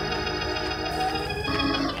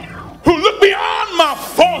 who looked beyond my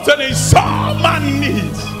faults and he saw my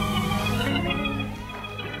needs,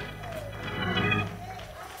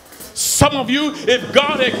 Some of you, if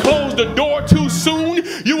God had closed the door too soon,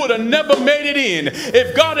 you would have never made it in.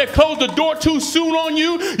 If God had closed the door too soon on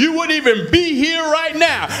you, you wouldn't even be here right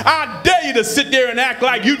now. I dare you to sit there and act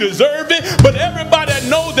like you deserve it, but everybody that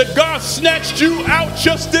knows that God snatched you out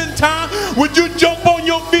just in time, would you jump on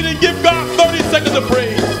your feet and give God 30 seconds of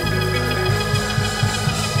praise?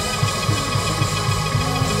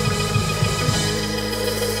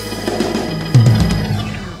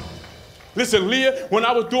 Listen, Leah, when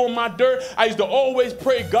I was doing my dirt, I used to always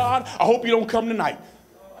pray, God, I hope you don't come tonight.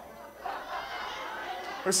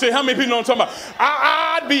 Let's see how many people know what I'm talking about.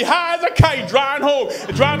 I'd be high as a kite driving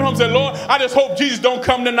home, say, Lord, I just hope Jesus don't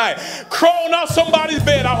come tonight. Crawling out somebody's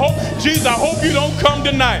bed, I hope, Jesus, I hope you don't come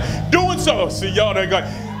tonight. Doing so. See, y'all there going.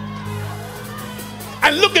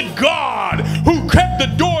 And look at God, who kept the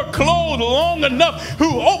door closed long enough, who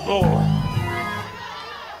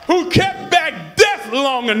kept back death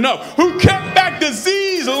long enough, who kept back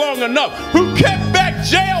disease long enough, who kept back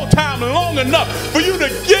jail time long enough for you to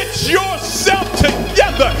get yourself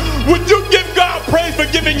together. Would you give God praise for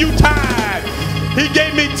giving you time? He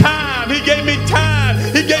gave me time. He gave me time.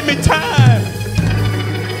 He gave me time.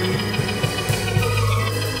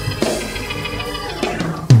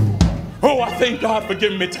 Oh, I thank God for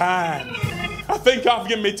giving me time. I thank God for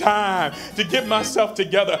giving me time to get myself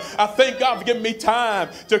together. I thank God for giving me time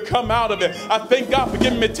to come out of it. I thank God for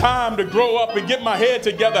giving me time to grow up and get my head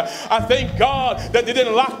together. I thank God that they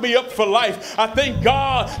didn't lock me up for life. I thank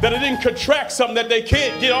God that I didn't contract something that they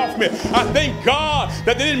can't get off me. I thank God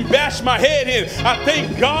that they didn't bash my head in. I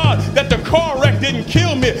thank God that the car wreck didn't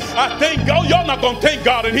kill me. I thank God, y'all not going to thank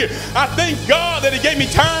God in here. I thank God that He gave me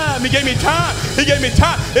time. He gave me time. He gave me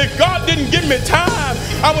time. If God didn't give me time,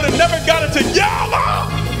 I would have never got it together.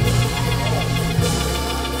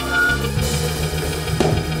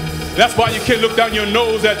 That's why you can't look down your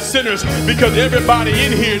nose at sinners, because everybody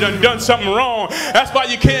in here done something wrong. That's why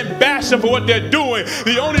you can't bash them for what they're doing.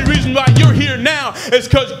 The only reason why you're here now is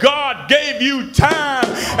because God gave you time.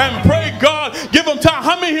 And pray God, give them time.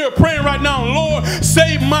 How many here are praying right now, Lord,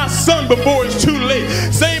 save my son before it's too late.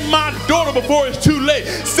 Save my daughter before it's too late.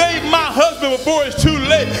 Save my husband before it's too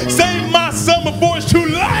late. Save my son before it's too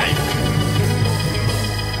late.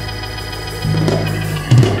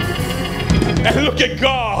 And look at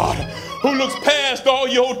God, who looks past all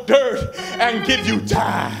your dirt and give you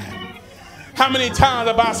time. How many times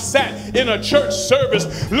have I sat in a church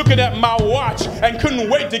service looking at my watch and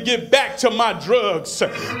couldn't wait to get back to my drugs,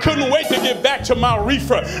 couldn't wait to get back to my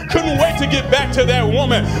reefer, couldn't wait to get back to that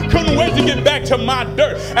woman, couldn't wait to get back to my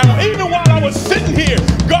dirt. And even while I was sitting here,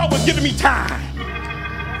 God was giving me time.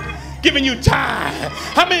 Giving you time.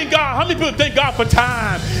 How many people thank God for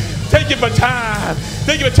time? Thank you for time.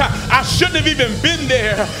 Thank you for time. I shouldn't have even been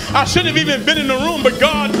there. I shouldn't have even been in the room, but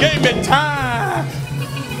God gave me time.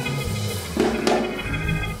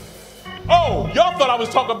 Oh, y'all thought I was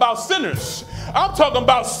talking about sinners. I'm talking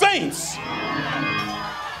about saints.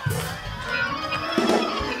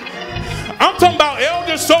 I'm talking about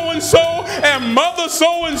elder so-and-so and mother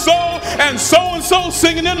so-and-so and so-and-so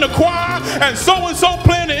singing in the choir and so-and-so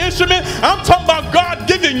playing the instrument. I'm talking about God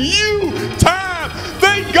giving you time.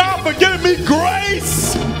 Thank God for giving me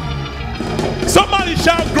grace. Somebody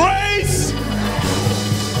shout grace.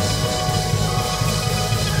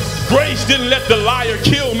 Grace didn't let the liar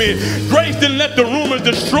kill me. Grace didn't let the rumors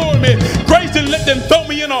destroy me. Grace didn't let them throw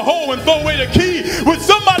me in a hole and throw away the key. Would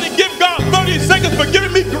somebody give God 30 seconds for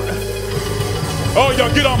giving me grace? Oh,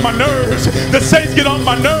 y'all get on my nerves. The saints get on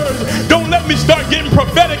my nerves. Don't let me start getting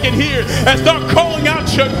prophetic in here and start calling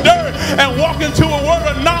out your dirt and walk into a word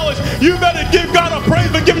of knowledge. You better give God a praise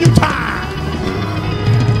for giving you time.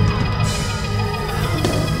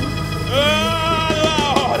 Oh,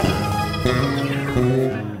 Lord.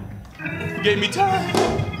 He gave me time.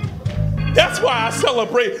 That's why I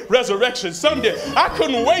celebrate Resurrection Sunday. I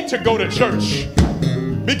couldn't wait to go to church.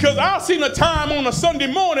 Because I've seen a time on a Sunday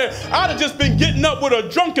morning, I'd have just been getting up with a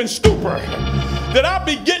drunken stupor. That I'd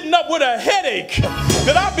be getting up with a headache.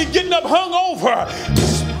 That I'd be getting up hungover,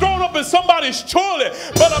 thrown up in somebody's toilet.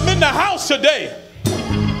 But I'm in the house today.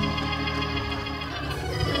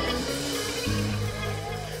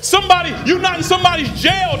 Somebody, you're not in somebody's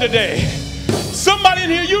jail today. Somebody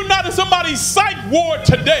in here, you're not in somebody's psych ward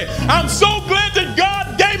today. I'm so glad that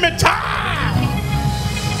God gave me time.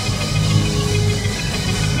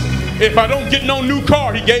 If I don't get no new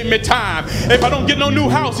car, He gave me time. If I don't get no new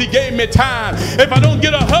house, He gave me time. If I don't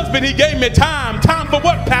get a husband, He gave me time. Time for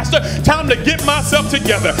what, Pastor? Time to get myself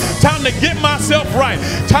together. Time to get myself right.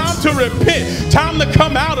 Time to repent. Time to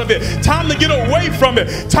come out of it. Time to get away from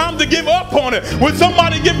it. Time to give up on it. Would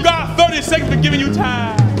somebody give God 30 seconds for giving you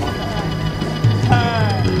time?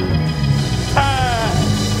 Time.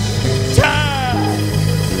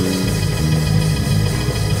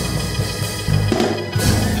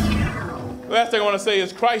 last thing I want to say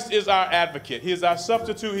is Christ is our advocate. He is our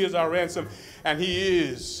substitute. He is our ransom. And he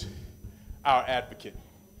is our advocate.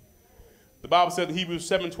 The Bible says in Hebrews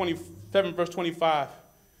 7, verse 25,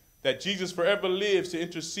 that Jesus forever lives to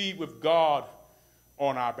intercede with God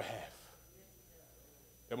on our behalf.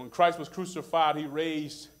 That when Christ was crucified, he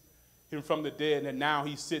raised him from the dead, and now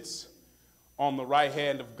he sits on the right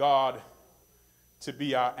hand of God to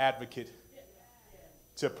be our advocate,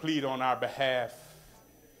 to plead on our behalf.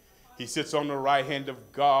 He sits on the right hand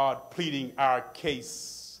of God, pleading our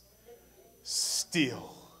case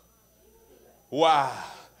still. Why?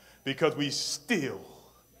 Because we still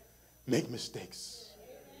make mistakes.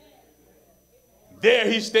 There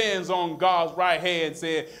he stands on God's right hand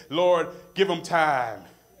saying, Lord, give him time.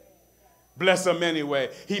 Bless him anyway.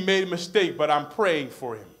 He made a mistake, but I'm praying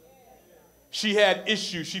for him. She had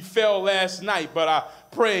issues. She fell last night, but I'm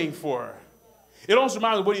praying for her. It also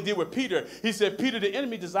reminds me of what he did with Peter. He said, Peter, the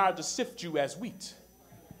enemy desired to sift you as wheat.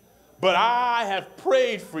 But I have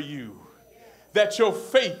prayed for you that your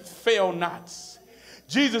faith fail not.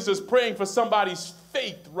 Jesus is praying for somebody's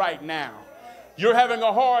faith right now. You're having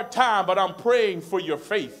a hard time, but I'm praying for your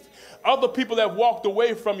faith. Other people have walked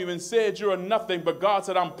away from you and said you're nothing, but God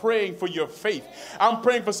said, I'm praying for your faith. I'm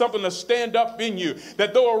praying for something to stand up in you,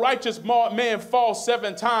 that though a righteous man falls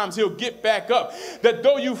 7 times, he'll get back up. That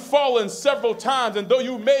though you've fallen several times and though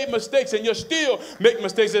you made mistakes and you still make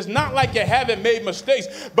mistakes, it's not like you haven't made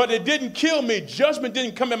mistakes, but it didn't kill me. Judgment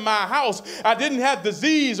didn't come in my house. I didn't have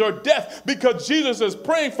disease or death because Jesus is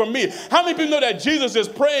praying for me. How many people know that Jesus is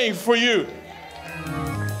praying for you?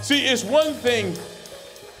 See, it's one thing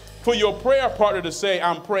for your prayer partner to say,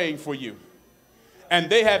 I'm praying for you,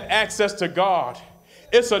 and they have access to God.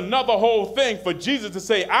 It's another whole thing for Jesus to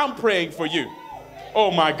say, I'm praying for you.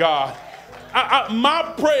 Oh my God.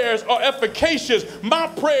 My prayers are efficacious. My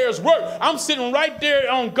prayers work. I'm sitting right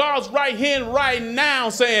there on God's right hand right now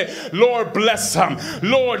saying, Lord, bless him.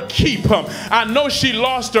 Lord, keep him. I know she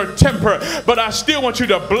lost her temper, but I still want you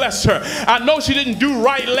to bless her. I know she didn't do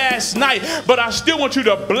right last night, but I still want you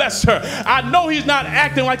to bless her. I know he's not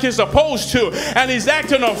acting like he's supposed to, and he's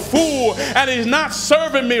acting a fool, and he's not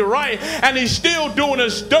serving me right, and he's still doing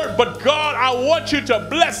his dirt, but God, I want you to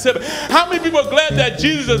bless him. How many people are glad that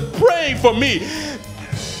Jesus is praying for me?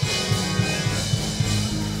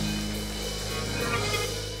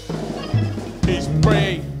 He's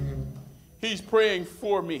praying. He's praying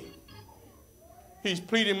for me. He's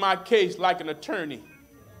pleading my case like an attorney.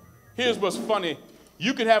 Here's what's funny.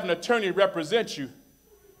 You can have an attorney represent you,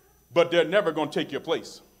 but they're never going to take your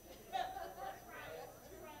place.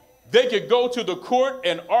 They could go to the court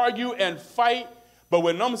and argue and fight, but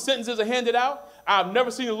when them sentences are handed out, I've never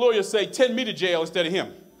seen a lawyer say, send me to jail instead of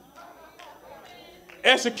him.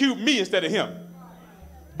 Execute me instead of him.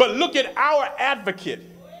 But look at our advocate,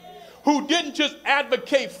 who didn't just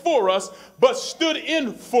advocate for us, but stood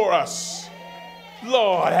in for us.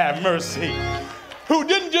 Lord have mercy. Who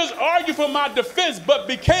didn't just argue for my defense, but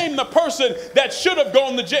became the person that should have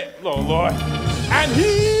gone to jail. Oh, Lord. And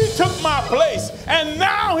he took my place. And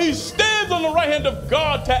now he stands on the right hand of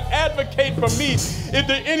God to advocate for me. Is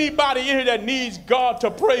there anybody in here that needs God to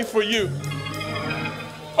pray for you?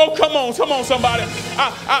 Oh, come on, somebody.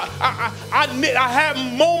 I have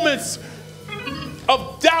moments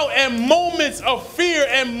of doubt and moments of fear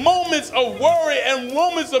and moments of worry and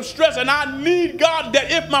moments of stress, and I need God that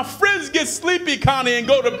if my friends get sleepy, Connie, and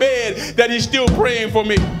go to bed, that he's still praying for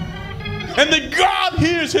me. And that God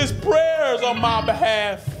hears his prayers on my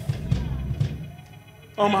behalf.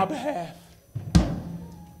 On my behalf.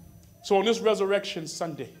 So on this Resurrection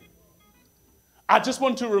Sunday, I just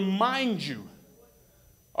want to remind you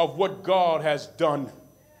of what God has done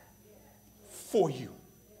for you.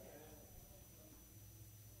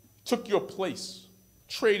 Took your place,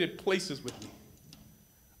 traded places with me.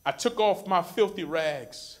 I took off my filthy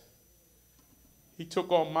rags. He took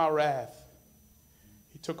on my wrath.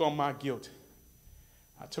 He took on my guilt.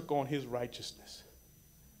 I took on his righteousness.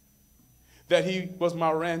 That he was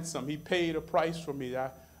my ransom. He paid a price for me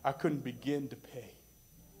that I couldn't begin to pay.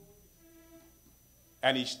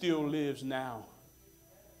 And he still lives now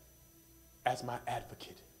as my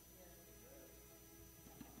advocate.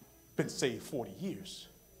 Been saved 40 years.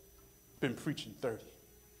 Been preaching 30.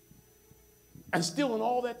 And still in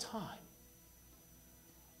all that time,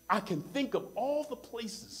 I can think of all the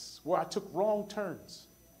places where I took wrong turns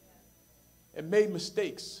and made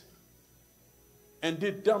mistakes and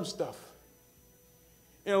did dumb stuff.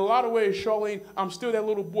 In a lot of ways, Charlene, I'm still that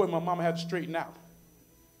little boy my mama had to straighten out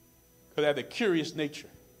because I had a curious nature.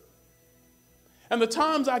 And the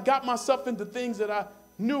times I got myself into things that I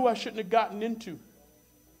knew I shouldn't have gotten into.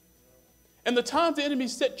 And the times the enemy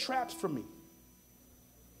set traps for me.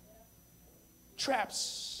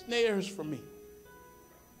 traps, snares for me.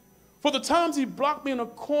 For the times he blocked me in a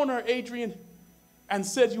corner, Adrian, and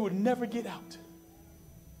said you would never get out.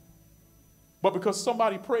 But because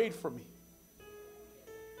somebody prayed for me.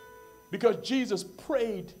 Because Jesus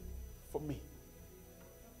prayed for me.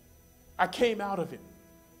 I came out of it.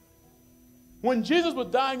 When Jesus was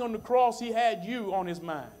dying on the cross, he had you on his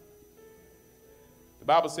mind. The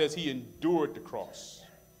Bible says he endured the cross.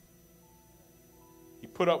 He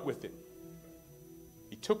put up with it.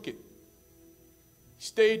 He took it. He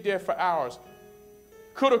stayed there for hours.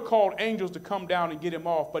 Could have called angels to come down and get him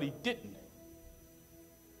off, but he didn't.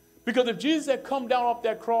 Because if Jesus had come down off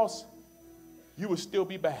that cross, you would still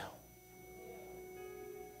be bound.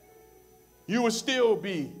 You would still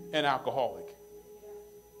be an alcoholic.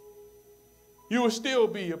 You would still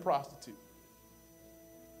be a prostitute.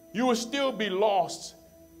 You would still be lost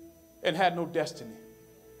and had no destiny.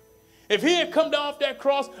 If he had come down off that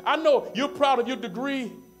cross, I know you're proud of your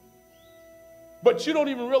degree, but you don't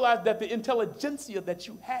even realize that the intelligentsia that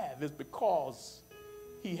you have is because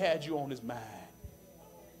he had you on his mind.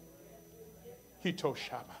 Hito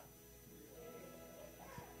Shama.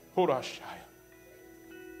 Horashaya.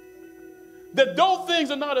 That though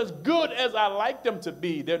things are not as good as I like them to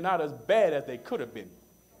be, they're not as bad as they could have been.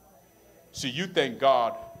 So you thank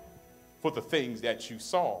God for the things that you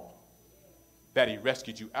saw, that he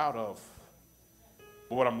rescued you out of.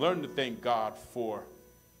 But what I'm learning to thank God for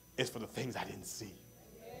is for the things I didn't see.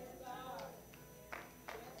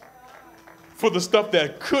 For the stuff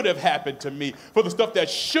that could have happened to me, for the stuff that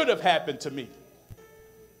should have happened to me.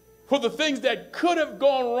 For the things that could have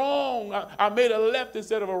gone wrong. I made a left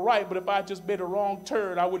instead of a right, but if I just made a wrong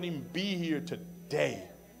turn, I wouldn't even be here today.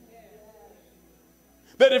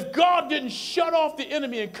 That if God didn't shut off the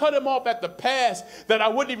enemy and cut him off at the pass, that I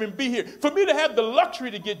wouldn't even be here. For me to have the luxury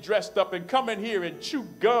to get dressed up and come in here and chew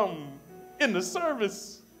gum in the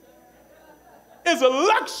service is a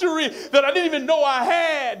luxury that I didn't even know I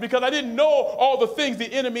had, because I didn't know all the things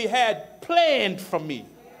the enemy had planned for me.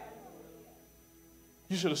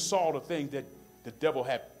 You should have saw the things that the devil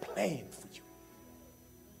had planned for you.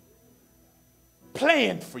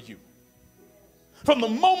 Planned for you. From the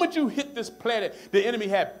moment you hit this planet, the enemy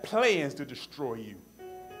had plans to destroy you.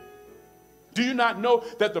 Do you not know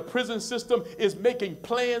that the prison system is making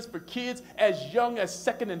plans for kids as young as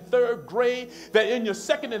 2nd and 3rd grade? That in your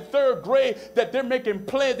 2nd and 3rd grade, that they're making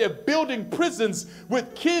plans, they're building prisons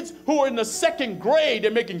with kids who are in the 2nd grade.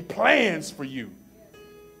 They're making plans for you.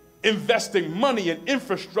 Investing money in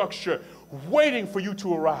infrastructure, waiting for you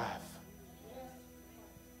to arrive.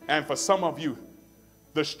 And for some of you,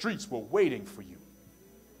 the streets were waiting for you.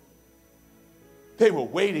 They were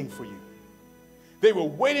waiting for you. They were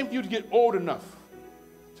waiting for you to get old enough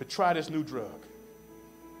to try this new drug,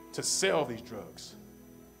 to sell these drugs.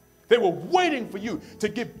 They were waiting for you to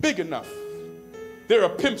get big enough. There are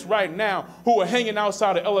pimps right now who are hanging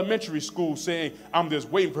outside of elementary school saying, I'm just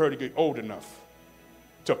waiting for her to get old enough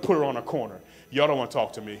to put her on a corner. Y'all don't want to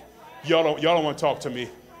talk to me. Y'all don't want to talk to me.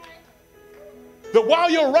 That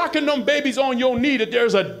while you're rocking them babies on your knee, that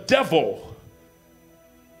there's a devil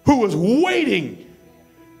who is waiting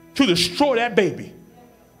to destroy that baby,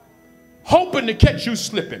 hoping to catch you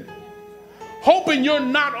slipping, hoping you're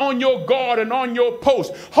not on your guard and on your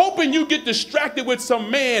post, hoping you get distracted with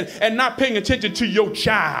some man and not paying attention to your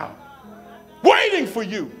child, waiting for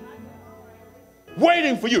you.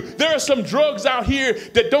 Waiting for you. There are some drugs out here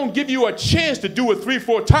that don't give you a chance to do it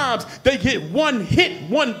 3-4 times. They get one hit,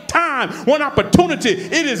 one time, one opportunity.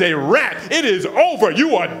 It is a wrap. It is over.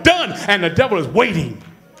 You are done. And the devil is waiting.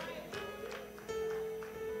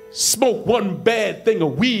 Smoke one bad thing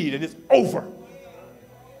of weed and it's over.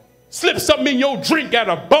 Slip something in your drink at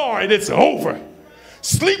a bar and it's over.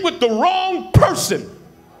 Sleep with the wrong person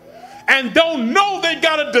and don't know they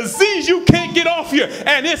got a disease you can't get off you,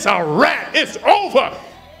 and it's a wrap. It's over.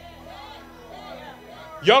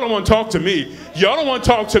 Y'all don't want to talk to me. Y'all don't want to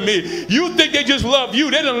talk to me. You think they just love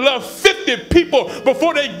you. They done love 50 people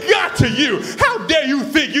before they got to you. How dare you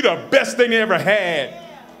think you're the best thing they ever had?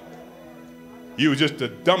 You were just the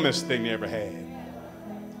dumbest thing they ever had.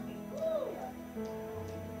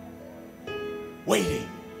 Waiting.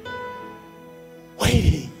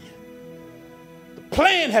 Waiting. The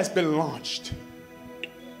plan has been launched.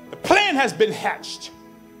 The plan has been hatched.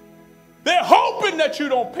 They're hoping that you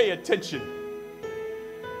don't pay attention.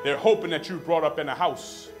 They're hoping that you're brought up in a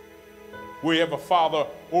house where you have a father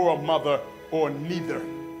or a mother or neither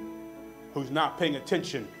who's not paying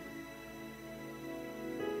attention.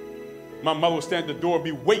 My mother would stand at the door and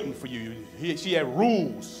be waiting for you. She had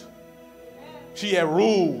rules. She had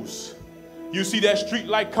rules. You see that street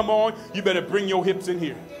light come on, you better bring your hips in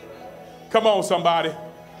here. Come on, somebody.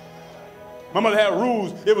 My mother had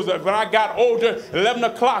rules. It was when I got older, 11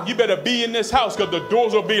 o'clock, you better be in this house because the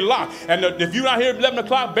doors will be locked. And if you're not here at 11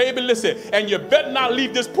 o'clock, baby, listen, and you better not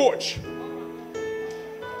leave this porch.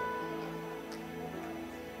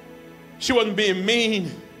 She wasn't being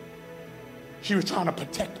mean. She was trying to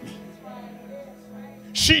protect me.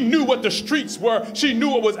 She knew what the streets were. She knew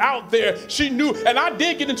what was out there. She knew, and I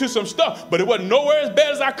did get into some stuff, but it wasn't nowhere as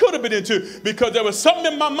bad as I could have been into because there was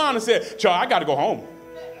something in my mind that said, child, I got to go home.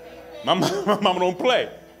 My mama don't play.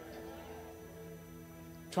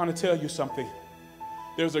 I'm trying to tell you something.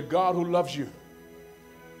 There's a God who loves you,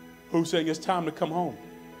 who's saying it's time to come home.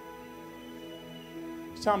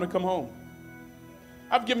 It's time to come home.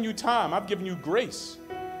 I've given you time. I've given you grace.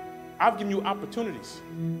 I've given you opportunities.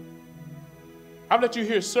 I've let you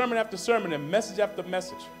hear sermon after sermon and message after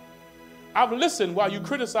message. I've listened while you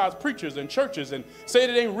criticize preachers and churches and say it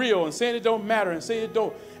ain't real and say it don't matter and say it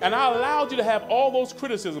don't. And I allowed you to have all those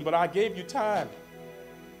criticisms, but I gave you time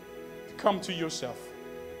to come to yourself.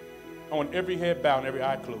 I want every head bowed and every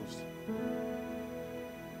eye closed.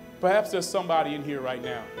 Perhaps there's somebody in here right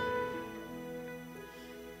now.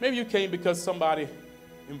 Maybe you came because somebody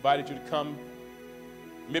invited you to come.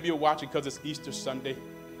 Maybe you're watching because it's Easter Sunday.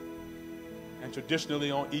 And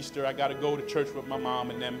traditionally on Easter, I got to go to church with my mom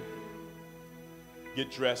and them. Get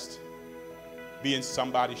dressed, be in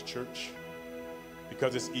somebody's church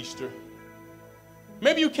because it's Easter.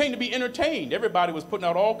 Maybe you came to be entertained. Everybody was putting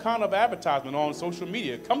out all kind of advertisement on social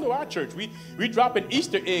media. Come to our church. We dropping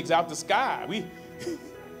Easter eggs out the sky. We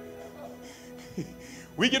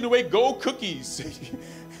giving away gold cookies.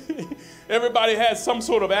 Everybody has some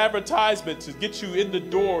sort of advertisement to get you in the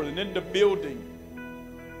door and in the building.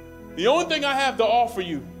 The only thing I have to offer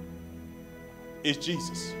you is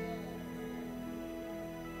Jesus.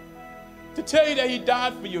 To tell you that he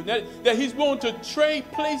died for you, that he's willing to trade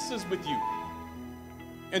places with you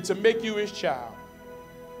and to make you his child.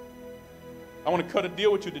 I want to cut a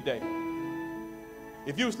deal with you today.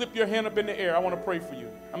 If you slip your hand up in the air, I want to pray for you.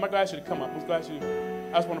 I'm not going to ask you to come up. I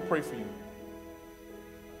just want to pray for you.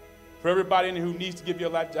 For everybody in here who needs to give your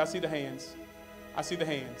life, I see the hands. I see the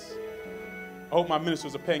hands. I hope my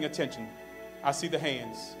ministers are paying attention. I see the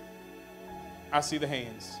hands. I see the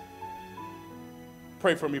hands.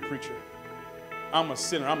 Pray for me, preacher. I'm a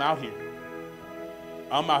sinner. I'm out here.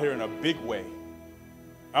 I'm out here in a big way.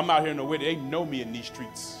 I'm out here in a way that they know me in these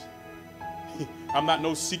streets. I'm not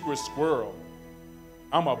no secret squirrel.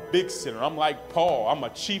 I'm a big sinner. I'm like Paul. I'm a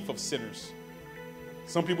chief of sinners.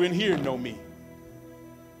 Some people in here know me.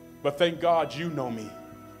 But thank God you know me.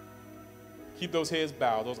 Keep those heads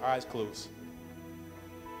bowed, those eyes closed.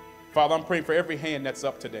 Father, I'm praying for every hand that's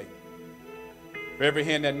up today. For every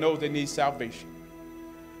hand that knows they need salvation.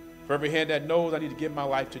 For every hand that knows I need to give my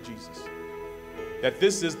life to Jesus. That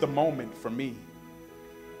this is the moment for me.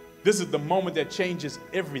 This is the moment that changes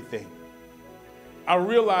everything. I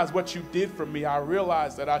realize what you did for me. I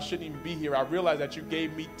realize that I shouldn't even be here. I realize that you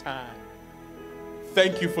gave me time.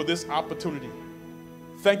 Thank you for this opportunity.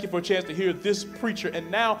 Thank you for a chance to hear this preacher.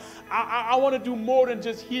 And now I want to do more than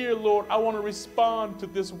just hear, Lord. I want to respond to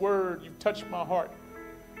this word. You've touched my heart.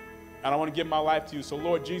 And I want to give my life to you. So,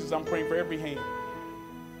 Lord Jesus, I'm praying for every hand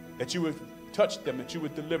that you would touch them, that you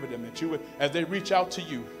would deliver them, that you would, as they reach out to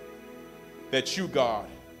you, that you, God,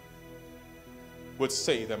 would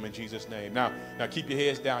save them in Jesus' name. Now keep your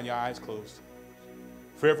heads down, your eyes closed.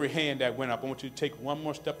 For every hand that went up, I want you to take one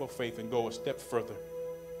more step of faith and go a step further.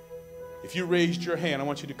 If you raised your hand, I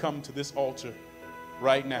want you to come to this altar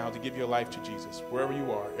right now to give your life to Jesus, wherever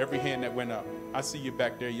you are. Every hand that went up. I see you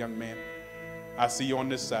back there, young man. I see you on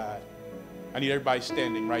this side. I need everybody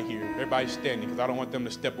standing right here. Everybody standing because I don't want them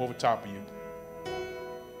to step over top of you.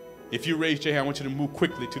 If you raised your hand, I want you to move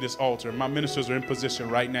quickly to this altar. My ministers are in position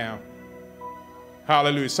right now.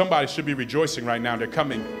 Hallelujah. Somebody should be rejoicing right now. They're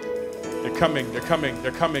coming. They're coming. They're coming.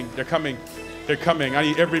 They're coming. They're coming. They're coming. I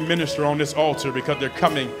need every minister on this altar because they're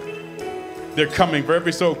coming. They're coming for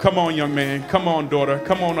every soul. Come on, young man. Come on, daughter.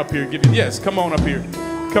 Come on up here. Yes, come on up here.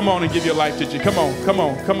 Come on and give your life to Jesus. Come on, come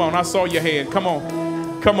on, come on. I saw your hand. Come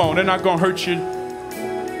on. Come on. They're not going to hurt you.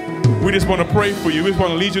 We just want to pray for you. We just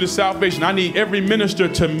want to lead you to salvation. I need every minister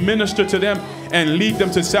to minister to them and lead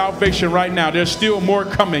them to salvation right now. There's still more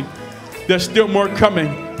coming. There's still more coming.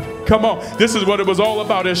 Come on. This is what it was all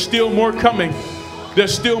about. There's still more coming.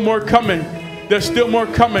 There's still more coming. There's still more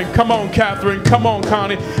coming. Come on, Catherine. Come on,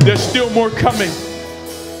 Connie. There's still more coming.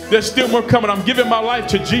 There's still more coming. I'm giving my life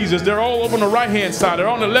to Jesus. They're all over on the right-hand side. They're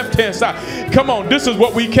on the left-hand side. Come on. This is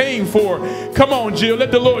what we came for. Come on, Jill.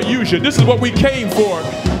 Let the Lord use you. This is what we came for.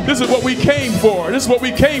 This is what we came for. This is what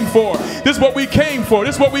we came for. This is what we came for.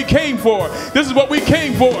 This is what we came for. This is what we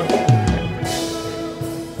came for.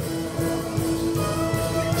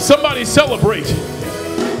 Somebody celebrate.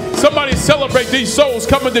 Somebody celebrate these souls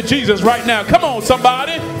coming to Jesus right now. Come on,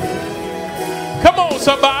 somebody. Come on,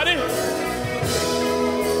 somebody.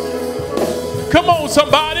 Come on,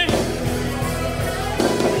 somebody.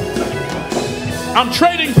 I'm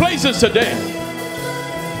trading places today.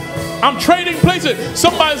 I'm trading places.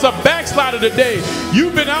 Somebody's a backslider today.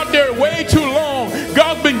 You've been out there way too long.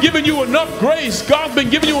 God's been giving you enough grace. God's been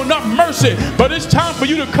giving you enough mercy. But it's time for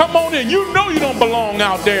you to come on in. You know you don't belong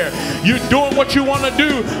out there. You're doing what you want to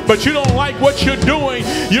do, but you don't like what you're doing.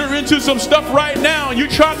 You're into some stuff right now, and you're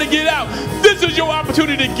trying to get out. This is your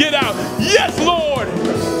opportunity to get out. Yes, Lord.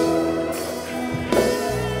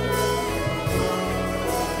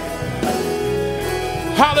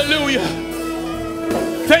 Hallelujah.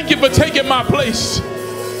 Thank you for taking my place.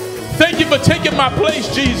 Thank you for taking my place,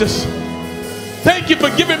 Jesus. Thank you for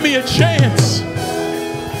giving me a chance.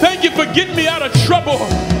 Thank you for getting me out of trouble.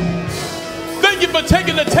 Thank you for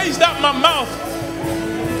taking the taste out of my mouth.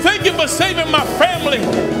 Thank you for saving my family.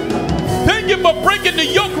 Thank you for breaking the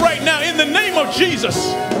yoke right now in the name of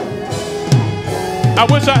Jesus. I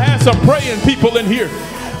wish I had some praying people in here.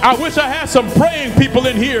 I wish I had some praying people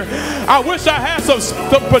in here. I wish I had some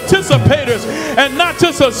participators and not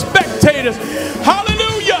just some spectators.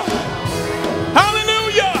 Hallelujah.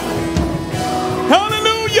 Hallelujah.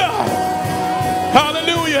 Hallelujah.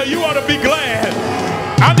 Hallelujah. You ought to be glad.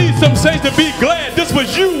 I need some saints to be glad this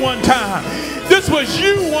was you one time. This was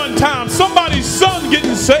you one time. Somebody's son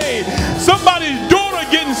getting saved. Somebody's daughter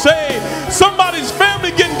getting saved. Somebody's family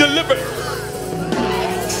getting delivered.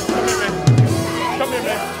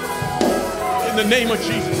 In the name of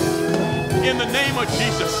Jesus. In the name of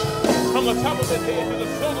Jesus. From the top of his head to the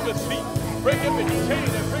sole of his feet. Break every chain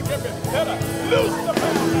and break every fetter. Loose the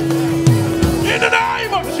power. In the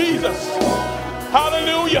name of Jesus.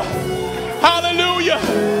 Hallelujah. Hallelujah.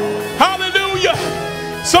 Hallelujah.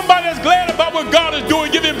 Somebody that's glad about what God is doing,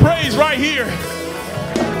 give him praise right here.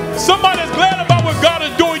 Somebody that's glad about what God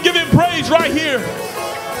is doing, give him praise right here.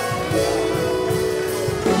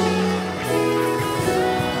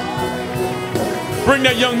 Bring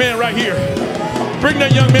that young man right here. Bring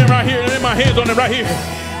that young man right here. Lay my hands on him right here.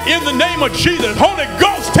 In the name of Jesus, Holy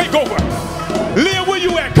Ghost, take over. Leah, where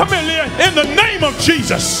you at? Come here, Leah. In the name of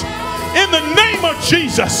Jesus. In the name of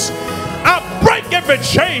Jesus. I break every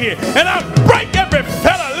chain and I break every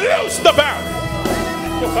fella. Loose the bound.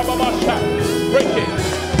 Break it.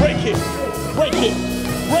 Break it. Break it.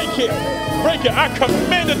 Break it. Break it. I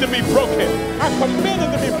command it to be broken. I command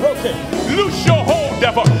it to be broken. Loose your hold,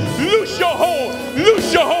 devil. Loose your hold.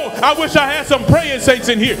 Loose your hold. I wish I had some praying saints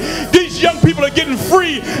in here. These young people are getting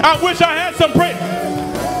free. I wish I had some praying.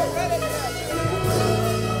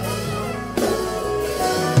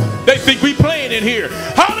 They think we playing in here.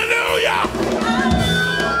 Hallelujah.